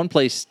with. But the one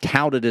place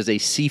touted as a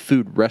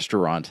seafood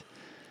restaurant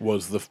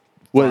was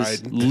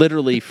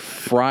literally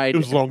fried. It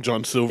was Long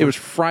John Silver. It was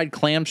fried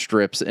clam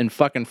strips and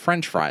fucking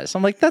French fries.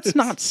 I'm like, that's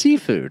not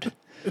seafood.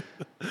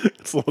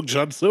 It's Long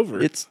John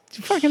Silver. It's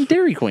fucking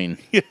Dairy Queen.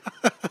 Yeah.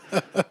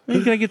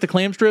 Can I get the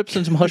clam strips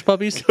and some hush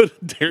puppies? Go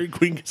to Dairy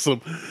Queen,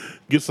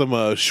 get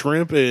some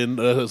shrimp and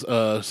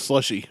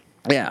slushy.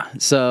 Yeah.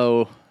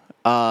 So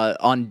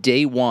on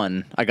day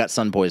 1, I got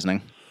sun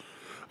poisoning.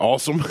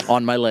 Awesome.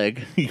 On my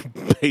leg. You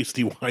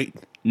pasty white.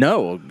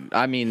 No,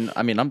 I mean,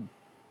 I'm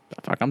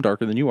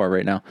darker than you are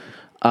right now.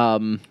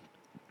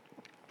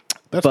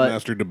 That's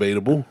master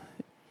debatable.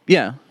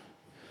 Yeah,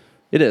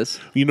 it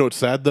is. You know what's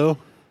sad though?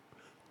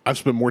 I've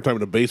spent more time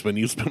in the basement.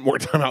 You spent more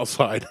time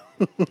outside.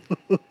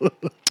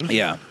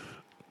 Yeah.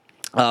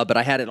 But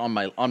I had it on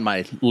my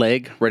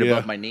leg, right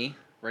above my knee,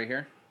 right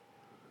here.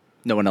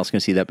 No one else can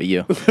see that but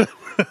you.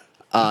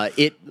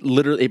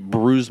 It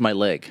bruised my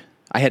leg.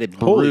 I had it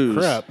bruised.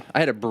 Holy crap. I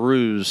had a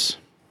bruise.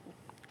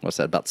 What's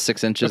that? About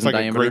 6 inches That's in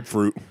like diameter. A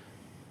grapefruit.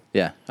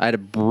 Yeah, I had a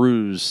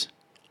bruise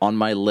on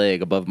my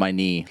leg above my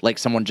knee, like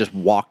someone just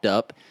walked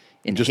up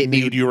and just hit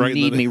me,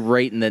 me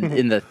right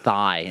in the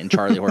thigh and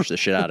Charlie horsed the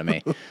shit out of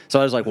me. So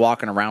I was like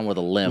walking around with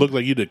a limp. Looked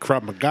like you did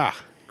Krav Maga.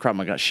 Krav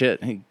Maga,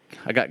 shit.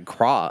 I got my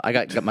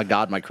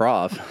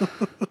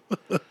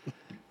Krav.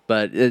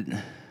 But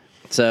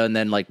and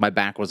then like my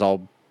back was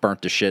all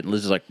burnt to shit, and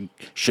Liz is like,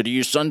 should have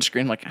used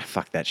sunscreen. I'm like,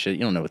 fuck that shit.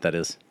 You don't know what that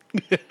is.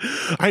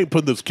 I ain't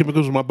putting those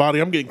chemicals in my body.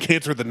 I'm getting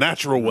cancer the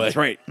natural way. That's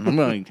right. I'm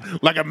going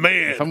like a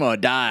man. If I'm going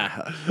to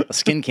die of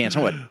skin cancer,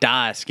 I'm going to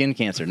die of skin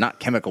cancer, not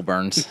chemical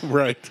burns.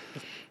 Right.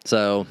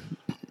 So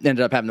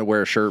ended up having to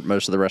wear a shirt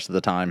most of the rest of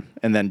the time,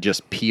 and then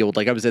just peeled.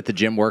 Like I was at the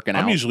gym working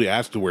out. I'm usually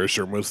asked to wear a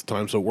shirt most of the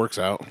time, so it works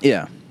out.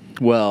 Yeah.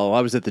 Well,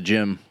 I was at the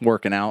gym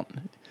working out,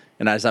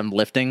 and as I'm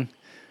lifting,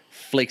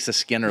 flakes of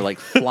skin are like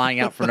flying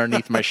out from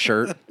underneath my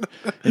shirt.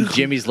 And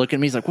Jimmy's looking at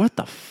me. He's like, what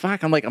the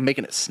fuck? I'm like, I'm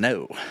making it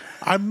snow.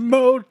 I'm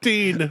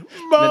molting.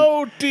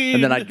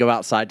 And then I'd go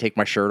outside, take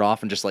my shirt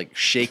off, and just like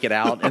shake it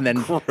out, and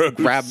then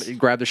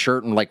grab the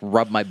shirt and like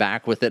rub my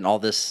back with it, and all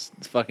this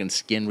fucking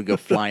skin would go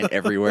flying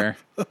everywhere.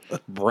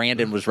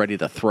 Brandon was ready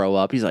to throw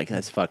up. He's like,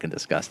 that's fucking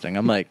disgusting.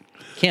 I'm like,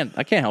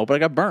 I can't help it. I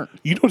got burnt.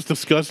 You know what's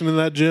disgusting in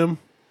that gym?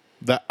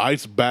 That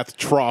ice bath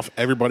trough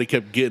everybody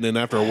kept getting in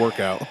after a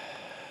workout.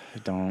 I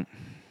don't.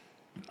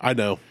 I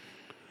know.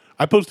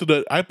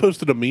 I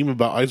posted a meme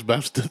about ice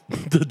baths to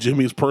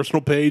Jimmy's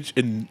personal page,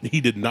 and he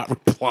did not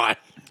reply.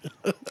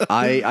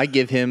 I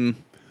give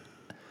him.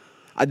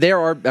 There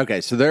are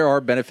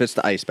benefits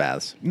to ice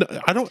baths. No,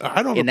 I don't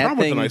have a problem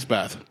with an ice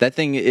bath. That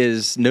thing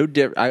is no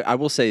different. I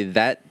will say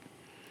that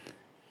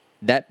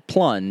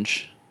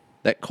plunge,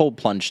 that cold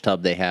plunge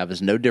tub they have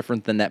is no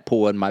different than that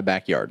pool in my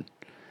backyard.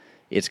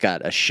 It's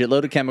got a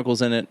shitload of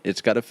chemicals in it.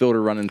 It's got a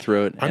filter running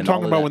through it. I'm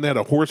talking about when they had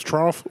a horse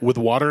trough with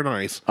water and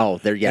ice. Oh,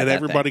 there, yeah, and that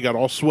everybody thing. got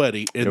all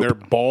sweaty, and their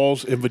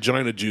balls and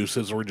vagina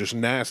juices were just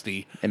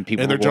nasty. And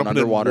people they're were going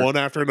jumping underwater. in one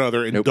after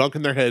another and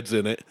dunking their heads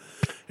in it.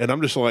 And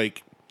I'm just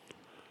like,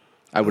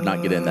 I would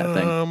not get in that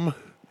thing.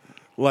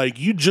 Like,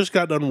 you just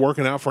got done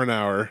working out for an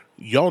hour.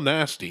 Y'all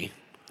nasty.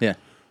 Yeah.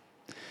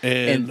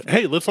 And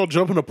hey, let's all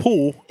jump in a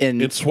pool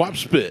and swap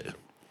spit.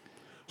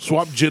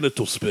 Swap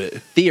genital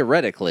spit.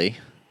 Theoretically,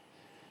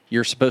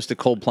 you're supposed to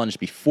cold plunge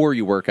before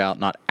you work out,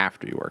 not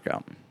after you work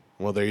out.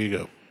 Well, there you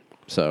go.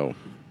 So,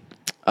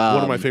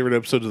 one of my favorite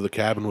episodes of The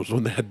Cabin was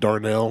when they had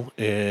Darnell,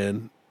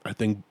 and I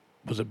think,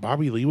 was it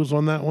Bobby Lee was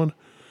on that one?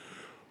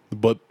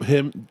 But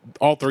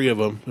all three of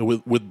them,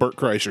 with Bert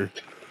Kreischer,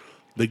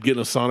 they'd get in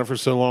a sauna for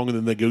so long, and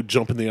then they go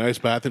jump in the ice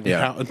bath, and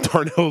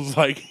Darnell's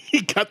like,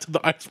 he got to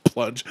the ice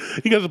plunge.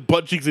 He got his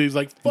butt cheeks, and he's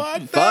like,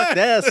 fuck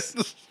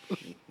this.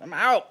 I'm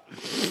out.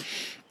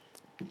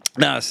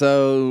 No,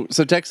 so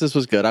Texas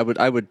was good.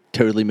 I would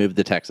totally move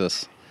to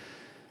Texas.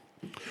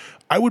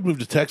 I would move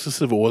to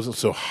Texas if it wasn't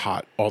so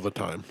hot all the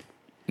time.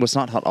 Well, it's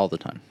not hot all the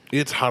time.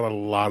 It's hot a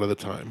lot of the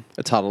time.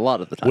 It's hot a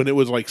lot of the time. When it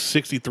was like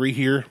 63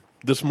 here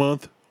this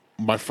month,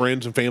 my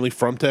friends and family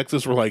from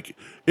Texas were like,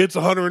 it's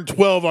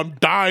 112, I'm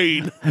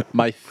dying.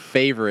 My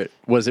favorite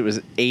was it was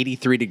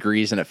 83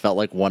 degrees and it felt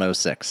like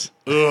 106.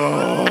 Ugh.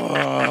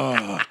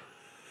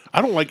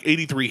 I don't like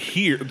 83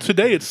 here.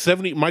 Today it's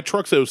 70. My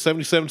truck says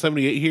 77,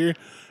 78 here,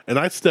 and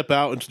I step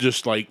out and it's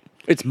just like,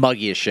 it's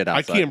muggy as shit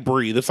outside. I can't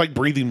breathe. It's like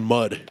breathing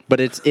mud.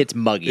 But it's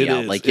muggy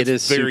out. Is. Like it's it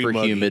is very super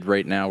muggy. humid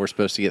right now. We're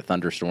supposed to get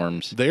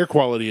thunderstorms. The air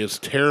quality is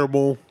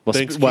terrible.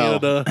 Thanks,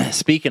 Canada.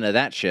 Speaking of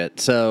that shit,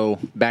 so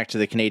back to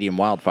the Canadian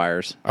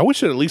wildfires. I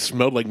wish it at least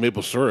smelled like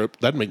maple syrup.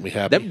 That'd make me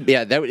happy.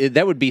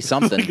 That would be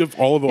something. Like if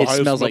all of Ohio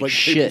it smells like maple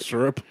shit.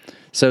 syrup.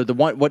 So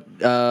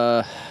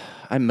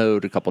I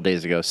mowed a couple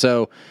days ago.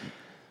 So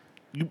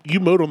you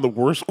mowed on the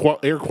worst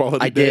air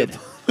quality. I did.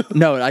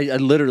 No, I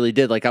literally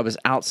did. Like I was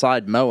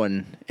outside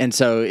mowing, and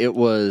so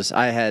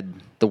I had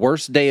the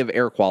worst day of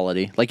air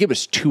quality. Like it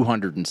was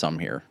 200 and some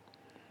here.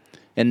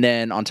 And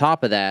then on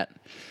top of that,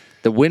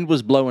 the wind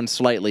was blowing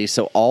slightly,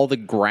 so all the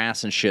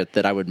grass and shit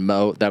that I would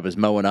mow, that was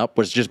mowing up,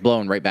 was just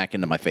blowing right back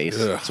into my face.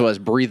 Ugh. So I was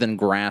breathing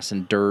grass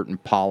and dirt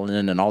and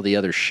pollen and all the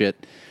other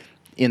shit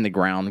in the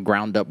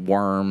ground up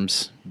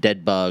worms,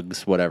 dead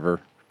bugs, whatever,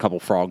 a couple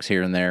frogs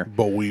here and there.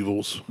 Boll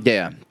weevils.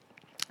 Yeah.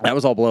 That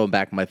was all blowing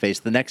back in my face.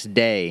 The next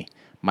day,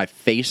 my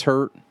face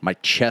hurt, my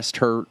chest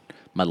hurt,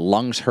 my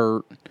lungs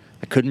hurt.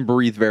 I couldn't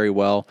breathe very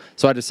well,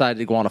 so I decided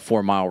to go on a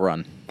 4-mile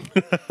run.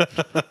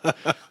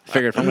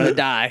 Figured if I'm going to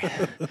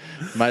die,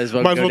 might as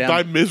well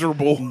die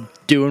miserable.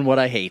 Doing what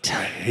I hate.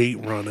 I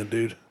hate running,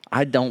 dude.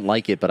 I don't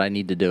like it, but I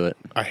need to do it.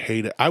 I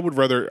hate it. I would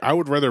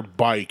rather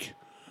bike.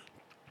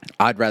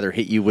 I'd rather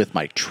hit you with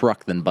my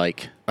truck than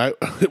bike. I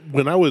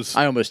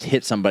almost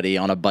hit somebody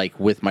on a bike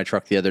with my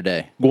truck the other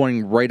day,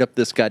 going right up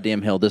this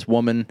goddamn hill. This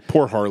woman,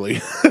 poor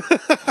Harley,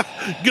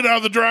 get out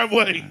of the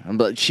driveway.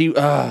 But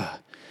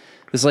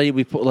this lady,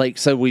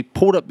 we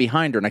pulled up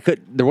behind her, and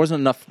there wasn't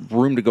enough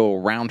room to go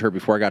around her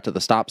before I got to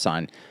the stop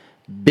sign.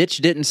 Bitch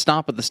didn't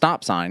stop at the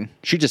stop sign.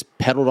 She just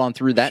pedaled on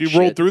through that. She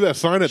rolled through that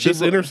sign at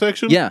this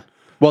intersection. Yeah.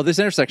 Well, this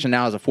intersection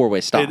now is a 4-way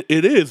stop.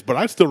 It is, but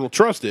I still don't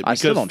trust it. I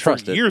still don't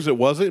trust it. For years it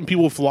wasn't, and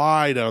people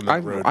fly down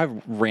that road. I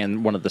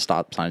ran one of the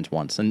stop signs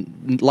once,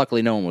 and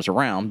luckily no one was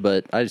around,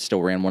 but I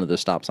still ran one of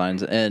those stop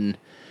signs. And,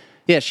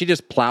 yeah, she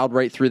just plowed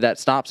right through that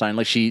stop sign.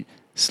 Like, she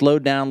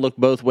slowed down, looked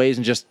both ways,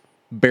 and just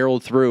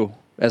barreled through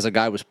as a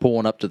guy was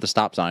pulling up to the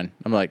stop sign.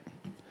 I'm like,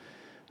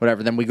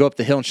 whatever. Then we go up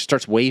the hill, and she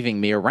starts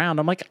waving me around.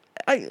 I'm like,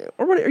 are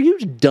you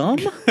dumb?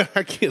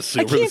 I can't see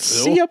over this hill. I can't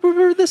see up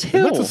over this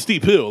hill. And that's a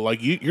steep hill. Like,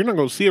 you're not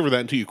going to see over that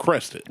until you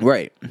crest it.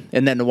 Right.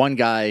 And then the one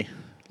guy,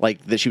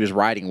 like, that she was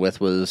riding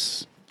with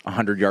was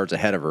 100 yards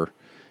ahead of her.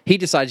 He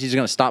decides he's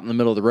going to stop in the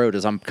middle of the road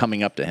as I'm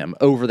coming up to him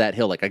over that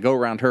hill. Like, I go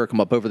around her, come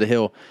up over the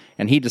hill,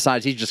 and he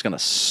decides he's just going to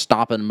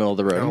stop in the middle of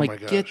the road. I'm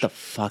like, get the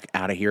fuck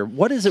out of here.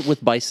 What is it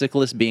with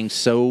bicyclists being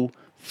so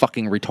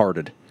fucking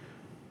retarded?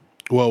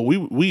 Well,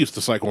 we used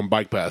to cycle on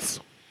bike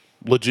paths.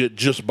 Legit,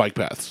 just bike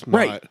paths.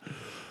 Right.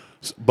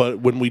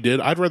 But when we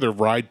did, I'd rather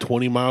ride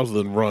 20 miles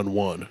than run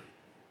one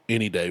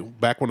any day.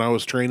 Back when I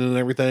was training and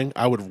everything,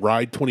 I would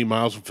ride 20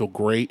 miles and feel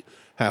great,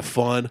 have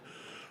fun,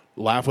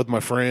 laugh with my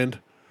friend,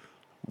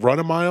 run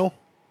a mile.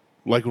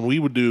 Like when I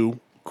would do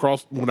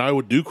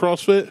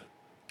CrossFit,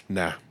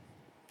 nah.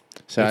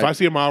 So if I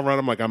see a mile run,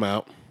 I'm like, I'm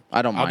out.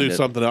 I don't mind. I'll do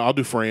something. I'll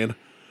do Fran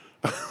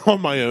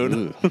on my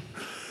own.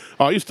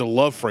 Oh, I used to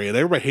love Fran.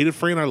 Everybody hated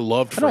Fran. I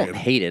loved Fran. I don't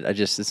hate it.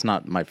 It's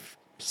not my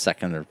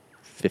second or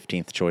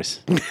 15th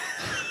choice.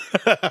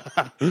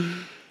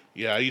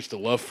 Yeah, I used to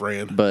love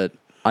Fran. But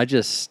I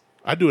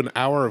do an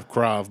hour of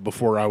Krav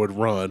before I would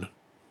run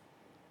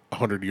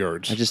 100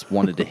 yards. I just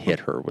wanted to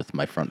hit her with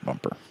my front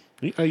bumper.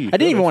 Yeah, I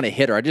didn't even want to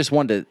hit her. I just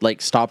wanted to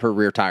like stop her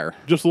rear tire.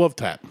 Just love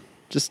tap.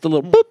 Just a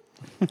little boop,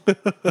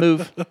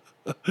 move.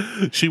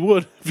 She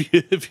would.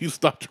 If you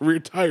stopped her rear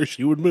tire,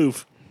 she would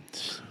move.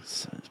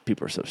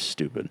 People are so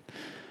stupid.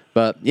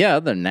 But yeah,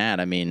 other than that,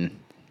 I mean,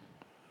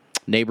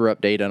 neighbor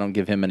update, I don't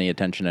give him any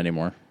attention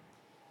anymore.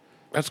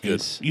 That's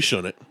good. You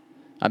shouldn't.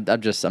 I'm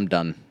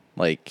done.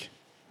 Like,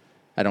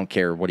 I don't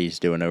care what he's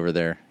doing over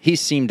there. He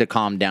seemed to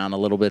calm down a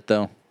little bit,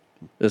 though,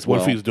 as well.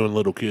 What if he's doing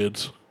little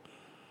kids?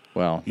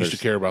 Well, you should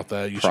care about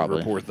that. You probably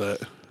should report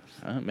that.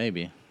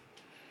 Maybe.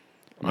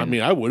 I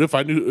mean, I would if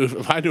I knew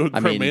a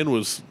grown man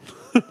was.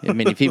 I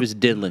mean, if he was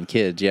diddling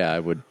kids, yeah,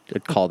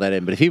 I'd call that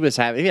in. But if he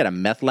had a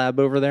meth lab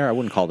over there, I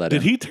wouldn't call that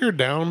in. Did he tear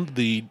down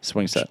the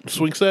swing set?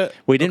 Well,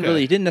 he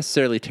didn't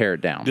necessarily tear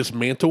it down.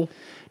 Dismantle?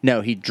 No,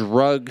 he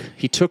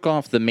took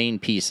off the main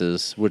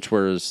pieces, which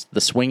was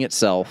the swing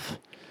itself,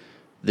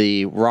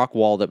 the rock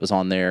wall that was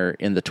on there,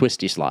 and the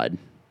twisty slide.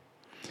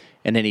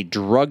 And then he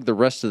drug the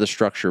rest of the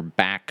structure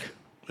back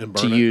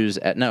to use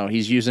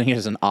he's using it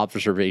as an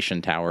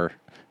observation tower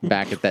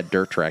back at that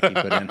dirt track he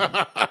put in.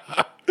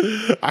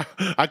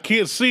 I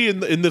can't see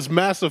in this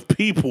mass of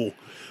people.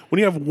 When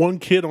you have one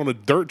kid on a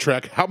dirt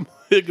track, how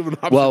big of an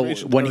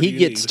observation? Well, when he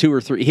gets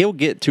he'll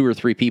get 2 or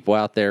 3 people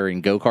out there in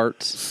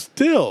go-karts.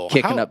 Still.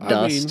 Kicking up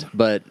dust.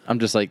 But I'm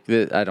just like,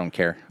 I don't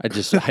care.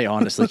 I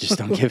honestly just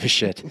don't give a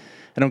shit.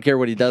 I don't care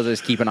what he does. I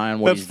just keep an eye on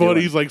what he's doing. That's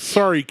funny. He's like,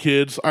 sorry,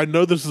 kids. I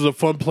know this is a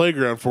fun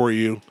playground for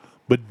you,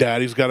 but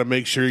Daddy's got to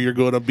make sure you're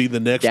going to be the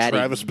next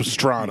Travis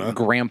Pastrana.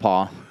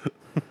 Grandpa.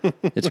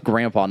 It's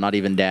Grandpa, not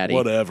even Daddy.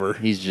 Whatever.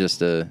 He's just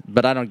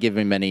but I don't give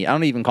him I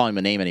don't even call him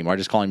a name anymore. I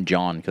just call him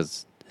John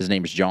because his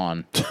name is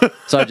John.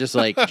 So I just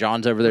like,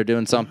 John's over there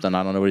doing something.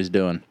 I don't know what he's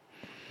doing.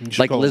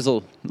 Like Liz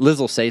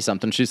will say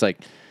something. She's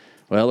like,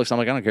 well, it looks like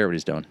I don't care what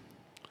he's doing.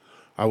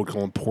 I would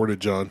call him Porta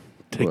John.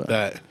 Take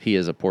that. He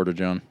is a Porta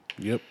John.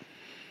 Yep.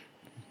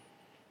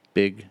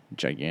 Big,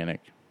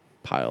 gigantic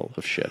pile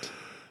of shit.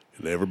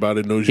 And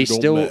everybody knows you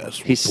don't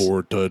mess with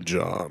Porta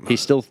John.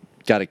 He's still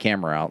got a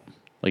camera out.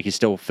 Like, he's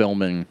still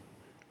filming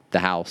the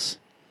house.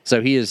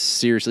 So he is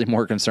seriously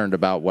more concerned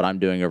about what I'm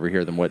doing over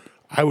here than what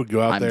I would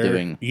go out I'm there.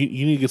 Doing.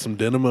 You need to get some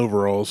denim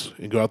overalls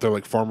and go out there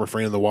like Farmer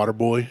Fran the Water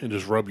Boy and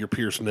just rub your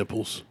pierced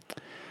nipples.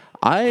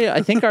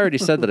 I think I already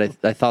said that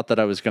I thought that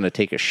I was going to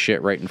take a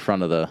shit right in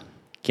front of the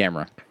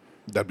camera.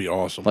 That'd be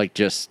awesome. Like,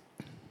 just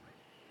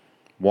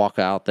walk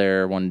out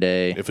there one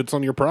day. If it's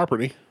on your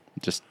property.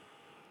 Just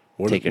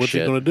take a shit. What's he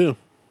going to do?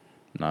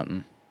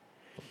 Nothing.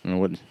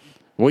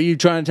 What are you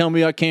trying to tell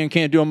me I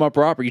can't do on my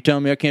property? You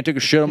telling me I can't take a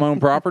shit on my own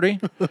property?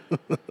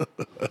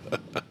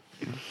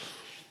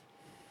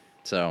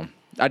 So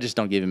I just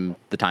don't give him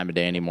the time of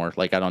day anymore.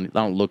 Like, I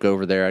don't look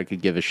over there. I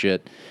could give a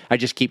shit. I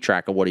just keep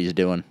track of what he's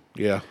doing.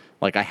 Yeah.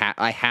 Like,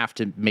 I have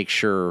to make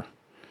sure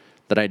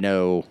that I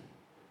know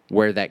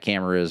where that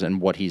camera is and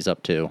what he's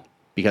up to,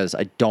 because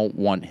I don't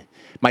want.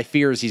 My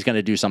fear is he's going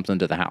to do something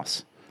to the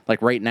house.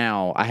 Like, right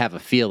now, I have a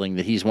feeling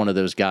that he's one of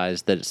those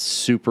guys that is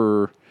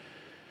super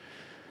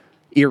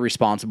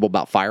irresponsible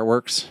about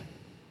fireworks.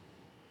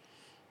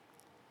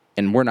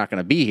 And we're not going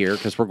to be here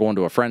because we're going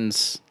to a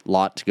friend's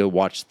lot to go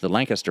watch the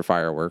Lancaster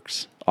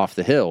fireworks off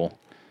the hill.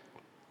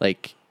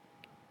 Like,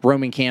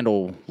 Roman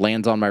candle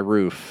lands on my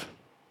roof.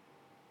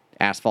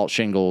 Asphalt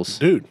shingles.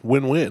 Dude,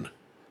 win-win.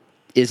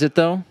 Is it,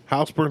 though?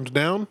 House burns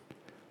down.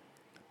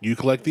 You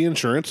collect the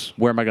insurance.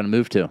 Where am I going to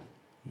move to?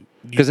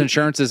 Because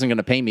insurance isn't going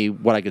to pay me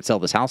what I could sell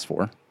this house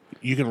for.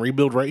 You can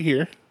rebuild right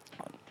here.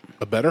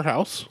 A better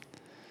house.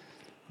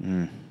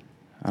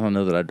 I don't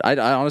know that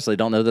I honestly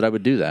don't know that I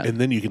would do that.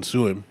 And then you can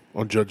sue him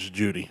on Judge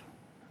Judy.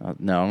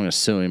 No, I'm going to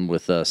sue him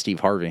with Steve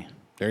Harvey.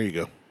 There you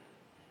go.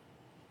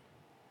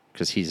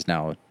 Because he's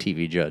now a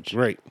TV judge.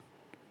 Right.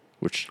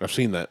 Which I've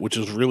seen that, which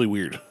is really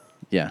weird.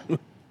 Yeah.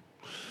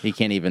 He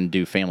can't even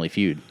do Family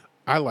Feud.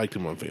 I liked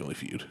him on Family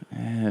Feud.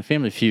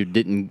 Family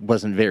Feud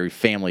wasn't very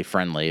family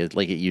friendly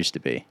like it used to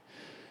be.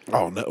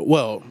 Oh, no.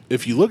 Well,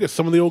 if you look at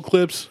some of the old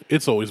clips,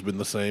 it's always been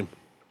the same.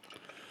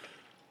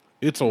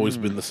 It's always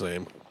been the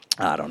same.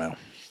 I don't know.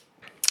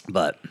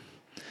 But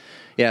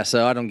yeah,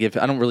 so I don't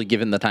really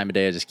give him the time of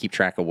day. I just keep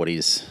track of what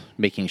he's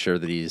making sure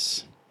that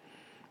he's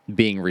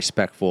being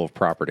respectful of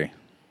property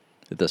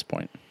at this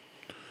point.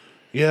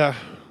 Yeah.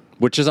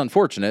 Which is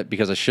unfortunate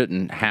because I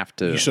shouldn't have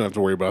to. You shouldn't have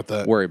to worry about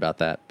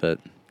that. But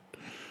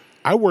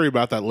I worry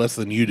about that less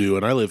than you do,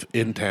 and I live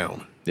in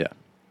town. Yeah.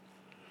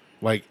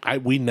 Like,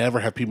 we never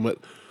have people.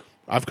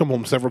 I've come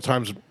home several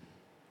times.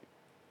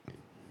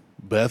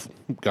 Beth,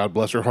 God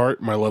bless her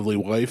heart, my lovely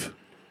wife,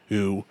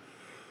 who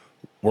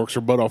works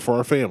her butt off for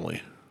our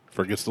family,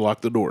 forgets to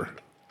lock the door.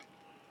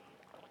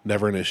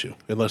 Never an issue,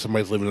 unless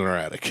somebody's living in our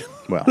attic.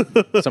 Well,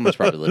 someone's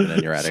probably living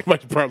in your attic.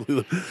 Somebody's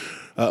probably.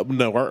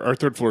 No, our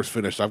third floor is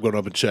finished. I've gone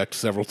up and checked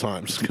several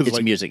times. It's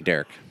like, music,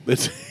 Derek.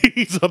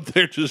 He's up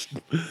there just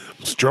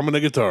strumming a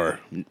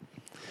guitar.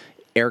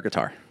 Air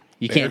guitar.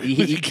 You can't.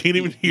 You can't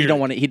even hear. You don't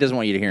want. He doesn't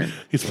want you to hear him.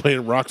 He's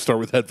playing Rockstar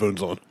with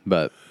headphones on.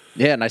 But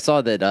yeah, and I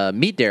saw that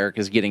Meat Derek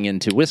is getting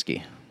into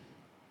whiskey.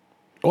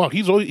 Well,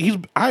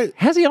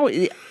 Has he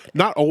always?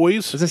 Not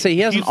always. As I say, he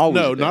hasn't always.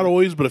 No, been. not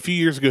always. But a few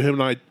years ago, him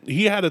and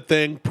he had a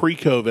thing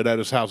pre-COVID at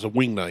his house, a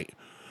wing night,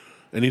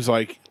 and he's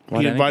like, Why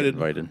he didn't I get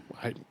invited.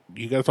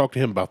 You got to talk to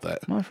him about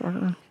that.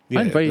 Motherfucker. Yeah,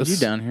 I invited you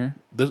down here.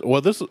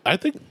 I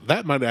think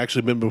that might have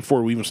actually been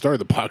before we even started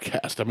the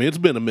podcast. I mean, it's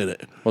been a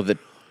minute. Well,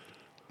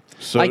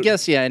 So I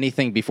guess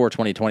anything before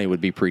 2020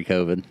 would be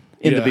pre-COVID.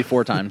 In the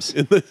before times.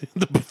 in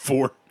the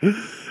before,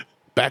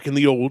 back in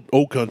the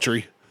old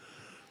country.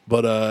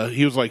 But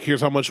he was like,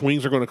 "Here's how much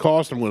wings are going to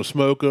cost. I'm going to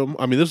smoke them."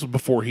 I mean, this is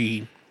before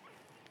he.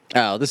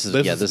 Oh, this is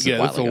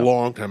a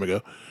long time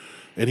ago.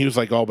 And he was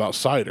like all about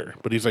cider,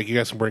 but he's like, "You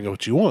guys can bring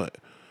what you want."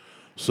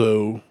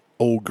 So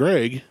old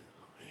Greg,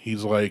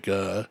 he's like,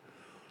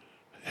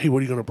 "Hey, what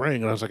are you going to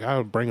bring?" And I was like, "I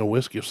would bring a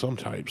whiskey of some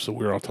type." So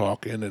we were all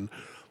talking, and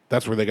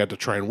that's where they got to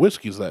trying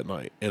whiskeys that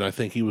night. And I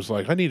think he was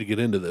like, "I need to get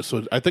into this."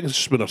 So I think it's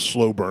just been a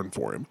slow burn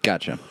for him.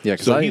 Gotcha. Yeah.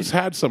 So he's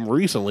had some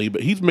recently,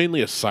 but he's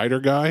mainly a cider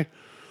guy.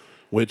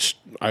 Which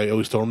I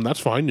always told him, that's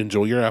fine.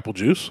 Enjoy your apple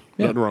juice.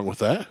 Yeah. Nothing wrong with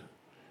that.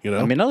 You know?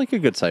 I mean, I like a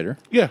good cider.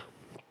 Yeah.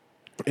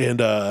 And,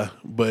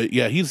 but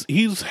yeah,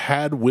 he's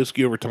had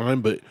whiskey over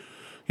time, but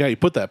yeah, he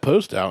put that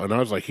post out, and I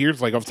was like,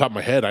 here's like off the top of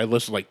my head, I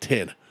listed like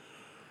 10.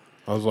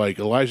 I was like,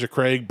 Elijah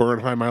Craig,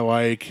 Bernheim, I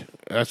like.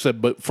 I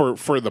said, but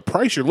for the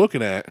price you're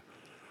looking at,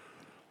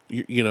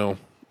 you know,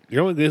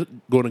 you're only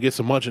going to get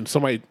so much. And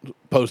somebody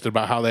posted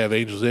about how they have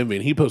Angel's Envy,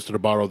 and he posted a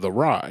bottle of the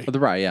rye. The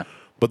rye, yeah.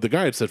 But the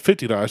guy had said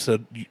 $50. I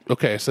said,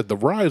 okay. I said, the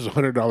rye is a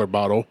 $100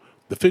 bottle.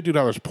 The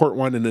 $50 port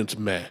wine, and it's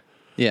meh.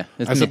 Yeah.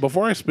 I said,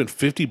 before I spend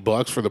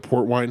 $50 for the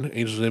port wine,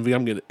 Angel's Envy,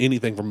 I'm getting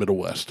anything from Middle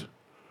West.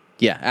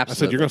 Yeah, absolutely. I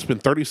said, you're going to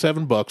spend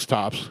 $37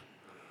 tops.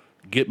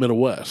 Get Middle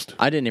West.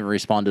 I didn't even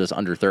respond to his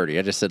under 30.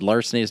 I just said,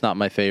 Larceny is not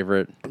my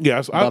favorite.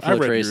 Yes, Buffalo I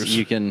read Trace, yours.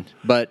 you can,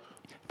 but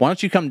why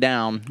don't you come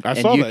down and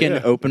you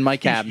can open my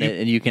cabinet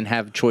and you can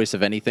have choice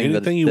of anything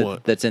you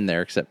want. That's in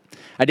there, except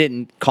I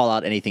didn't call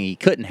out anything he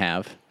couldn't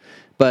have.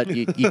 But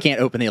you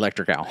can't open the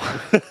electric owl.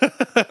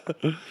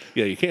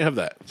 Yeah, you can't have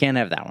that. Can't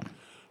have that one.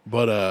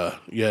 But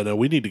yeah, no,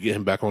 we need to get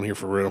him back on here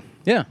for real.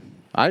 Yeah,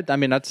 I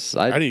mean that's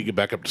I need to get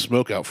back up to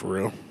Smoke Out for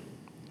real.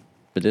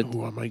 But I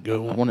might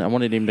go. I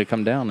wanted him to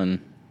come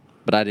down,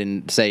 but I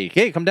didn't say,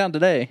 hey, come down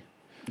today.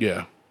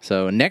 Yeah.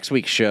 So next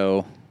week's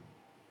show,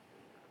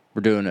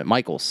 we're doing at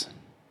Michael's.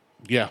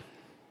 Yeah.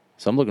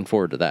 So I'm looking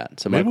forward to that.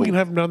 So maybe we can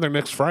have him down there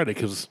next Friday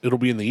because it'll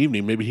be in the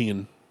evening. Maybe he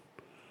can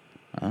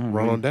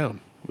run on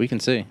down. We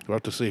can see. We'll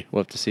have to see. We'll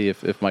have to see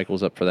if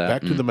Michael's up for that.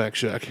 Back to the Mac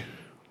Shack.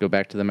 Go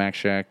back to the Mac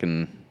Shack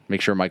and make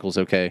sure Michael's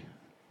okay.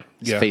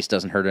 His face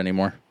doesn't hurt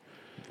anymore.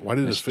 Why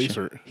did his face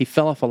hurt? He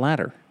fell off a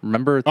ladder.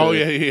 Remember?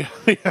 Yeah,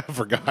 I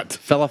forgot.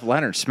 Fell off a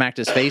ladder and smacked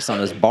his face on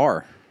his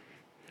bar.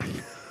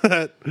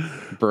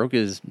 Broke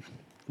his...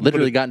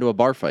 Literally got into a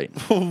bar fight.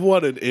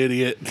 What an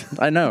idiot.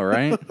 I know,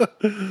 right?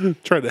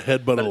 Tried to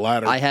headbutt a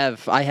ladder. I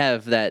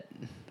have that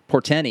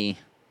Portenny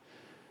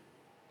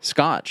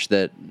scotch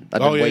that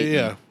I've been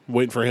waiting.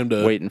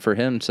 Waiting for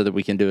him so that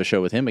we can do a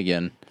show with him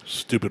again.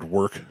 Stupid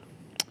work.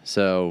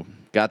 So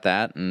got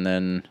that, and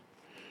then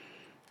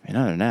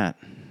other than that,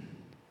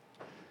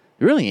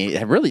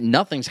 really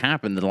nothing's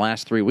happened in the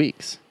last 3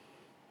 weeks.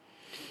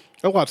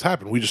 A lot's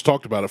happened. We just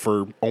talked about it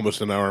for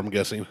almost an hour, I'm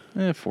guessing.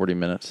 40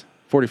 minutes.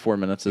 44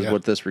 minutes is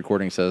what this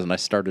recording says, and I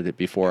started it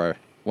before I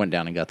went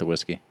down and got the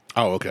whiskey.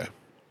 Oh, okay.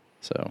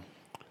 So,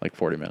 like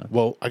 40 minutes.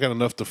 Well, I got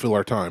enough to fill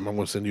our time. I'm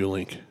going to send you a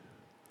link.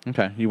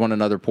 Okay. You want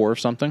another pour of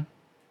something?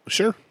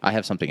 Sure. I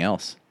have something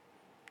else.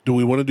 Do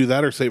we want to do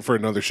that or save for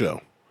another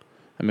show?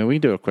 I mean, we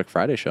can do a quick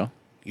Friday show.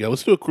 Yeah,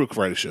 let's do a quick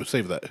Friday show.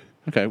 Save that.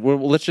 Okay. Well,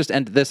 let's just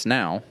end this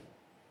now.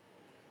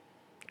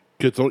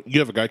 You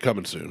have a guy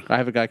coming soon. I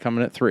have a guy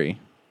coming at 3.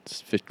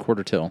 It's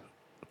quarter till.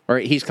 Or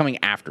he's coming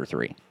after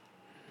 3.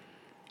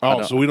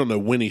 Oh, so we don't know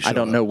when he's showing. I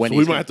don't know when so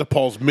we might have to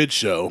pause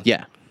mid-show.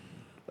 Yeah.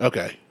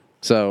 Okay.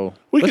 So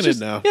we can end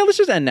now. Yeah, let's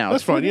just end now.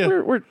 That's fine. Yeah,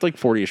 we're like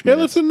 40-ish minutes.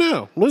 Yeah, let's end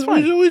now. We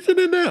should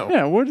end now.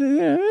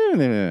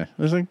 Yeah,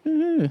 it's like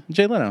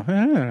Jay Leno,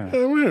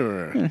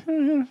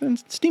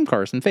 and steam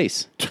cars and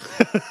face,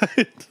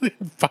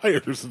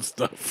 fires and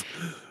stuff,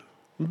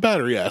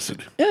 battery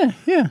acid.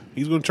 Yeah.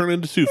 He's going to turn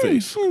into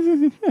Two-Face.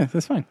 Yeah,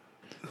 that's fine.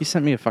 You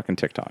sent me a fucking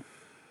TikTok.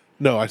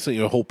 No, I sent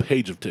you a whole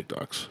page of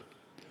TikToks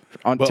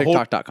on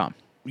TikTok.com.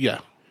 Yeah,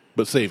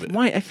 but save it.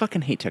 Why? I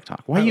fucking hate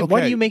TikTok. Why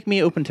do you make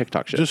me open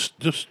TikTok shit?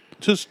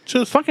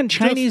 Just fucking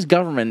Chinese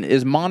government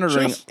is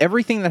monitoring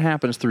everything that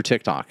happens through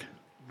TikTok.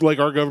 Like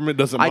our government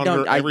doesn't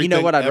monitor everything. You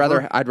know what?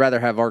 I'd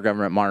rather have our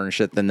government monitor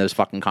shit than those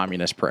fucking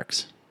communist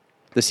pricks.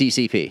 The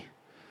CCP.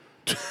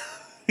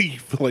 You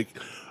feel like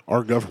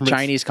our government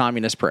Chinese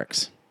communist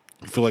pricks.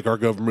 You feel like our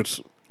government's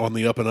on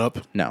the up and up?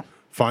 No.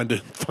 Find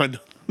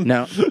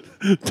no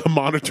to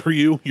monitor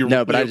you.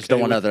 But I just don't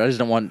want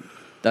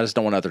I just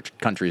don't want other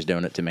countries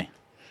doing it to me.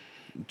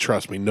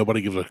 Trust me, nobody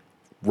gives a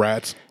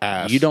rat's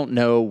ass. You don't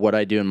know what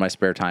I do in my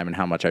spare time and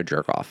how much I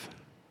jerk off.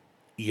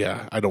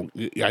 Yeah, I don't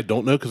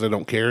know because I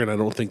don't care, and I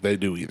don't think they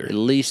do either. At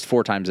least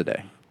 4 times a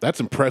day. That's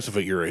impressive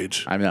at your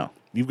age. I know.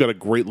 You've got a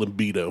great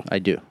libido. I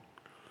do.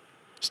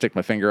 Stick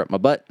my finger up my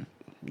butt.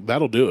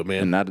 That'll do it,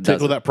 man. And that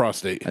Tickle does that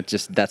prostate.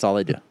 That's all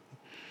I do.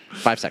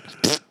 5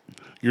 seconds.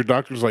 Your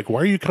doctor's like,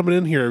 why are you coming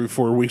in here every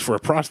 4 weeks for a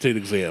prostate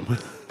exam?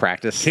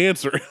 Practice.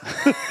 Cancer.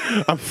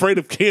 I'm afraid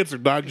of cancer,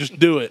 doc. Just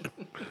do it.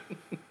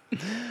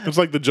 It's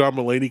like the John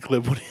Mulaney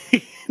clip.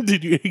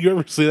 Did you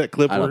ever see that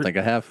clip? I don't think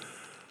I have.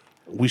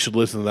 We should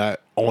listen to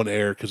that on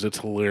air because it's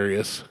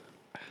hilarious.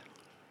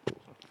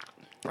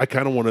 I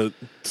kind of want to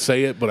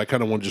say it, but I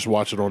kind of want to just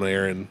watch it on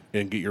air and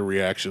get your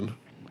reaction.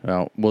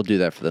 Well, we'll do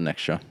that for the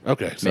next show.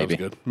 Okay, sounds Maybe.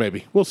 good.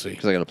 Maybe. We'll see.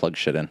 Because I got to plug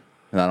shit in.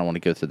 And I don't want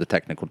to go through the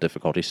technical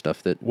difficulty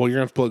stuff that... Well, you're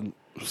going to have to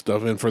plug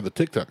stuff in for the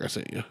TikTok I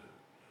sent you.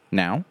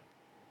 Now?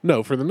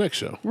 No, for the next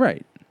show.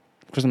 Right.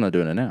 Because I'm not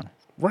doing it now.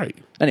 Right.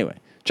 Anyway,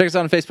 check us out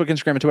on Facebook,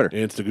 Instagram, and Twitter.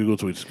 Insta, Google,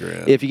 Tweet,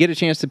 Instagram. If you get a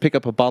chance to pick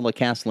up a bottle of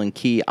Castle and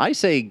Key, I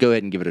say go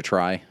ahead and give it a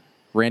try.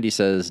 Randy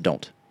says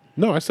don't.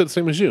 No, I said the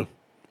same as you.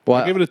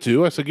 Well, I gave it a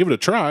 2. I said give it a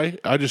try.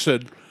 I just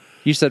said...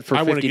 You said for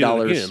I wanna get it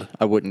 $50, again.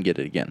 I wouldn't get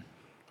it again.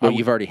 Well,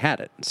 you've already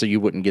had it, so you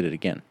wouldn't get it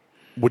again.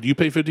 Would you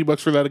pay $50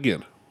 for that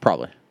again?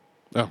 Probably.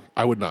 No,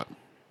 I would not.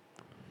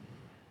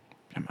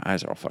 My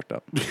eyes are all fucked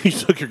up. You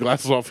took your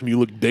glasses off and you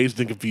look dazed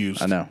and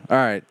confused. I know. All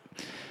right.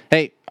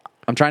 Hey,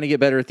 I'm trying to get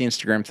better at the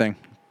Instagram thing,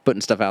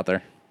 putting stuff out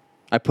there.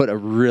 I put a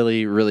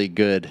really, really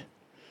good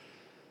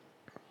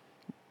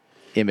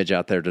image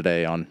out there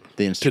today on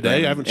the Instagram.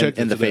 Today? I haven't checked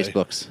and it the today.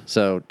 Facebooks.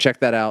 So check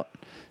that out.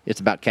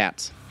 It's about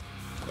cats.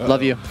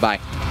 Love you.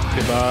 Bye.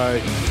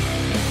 Goodbye.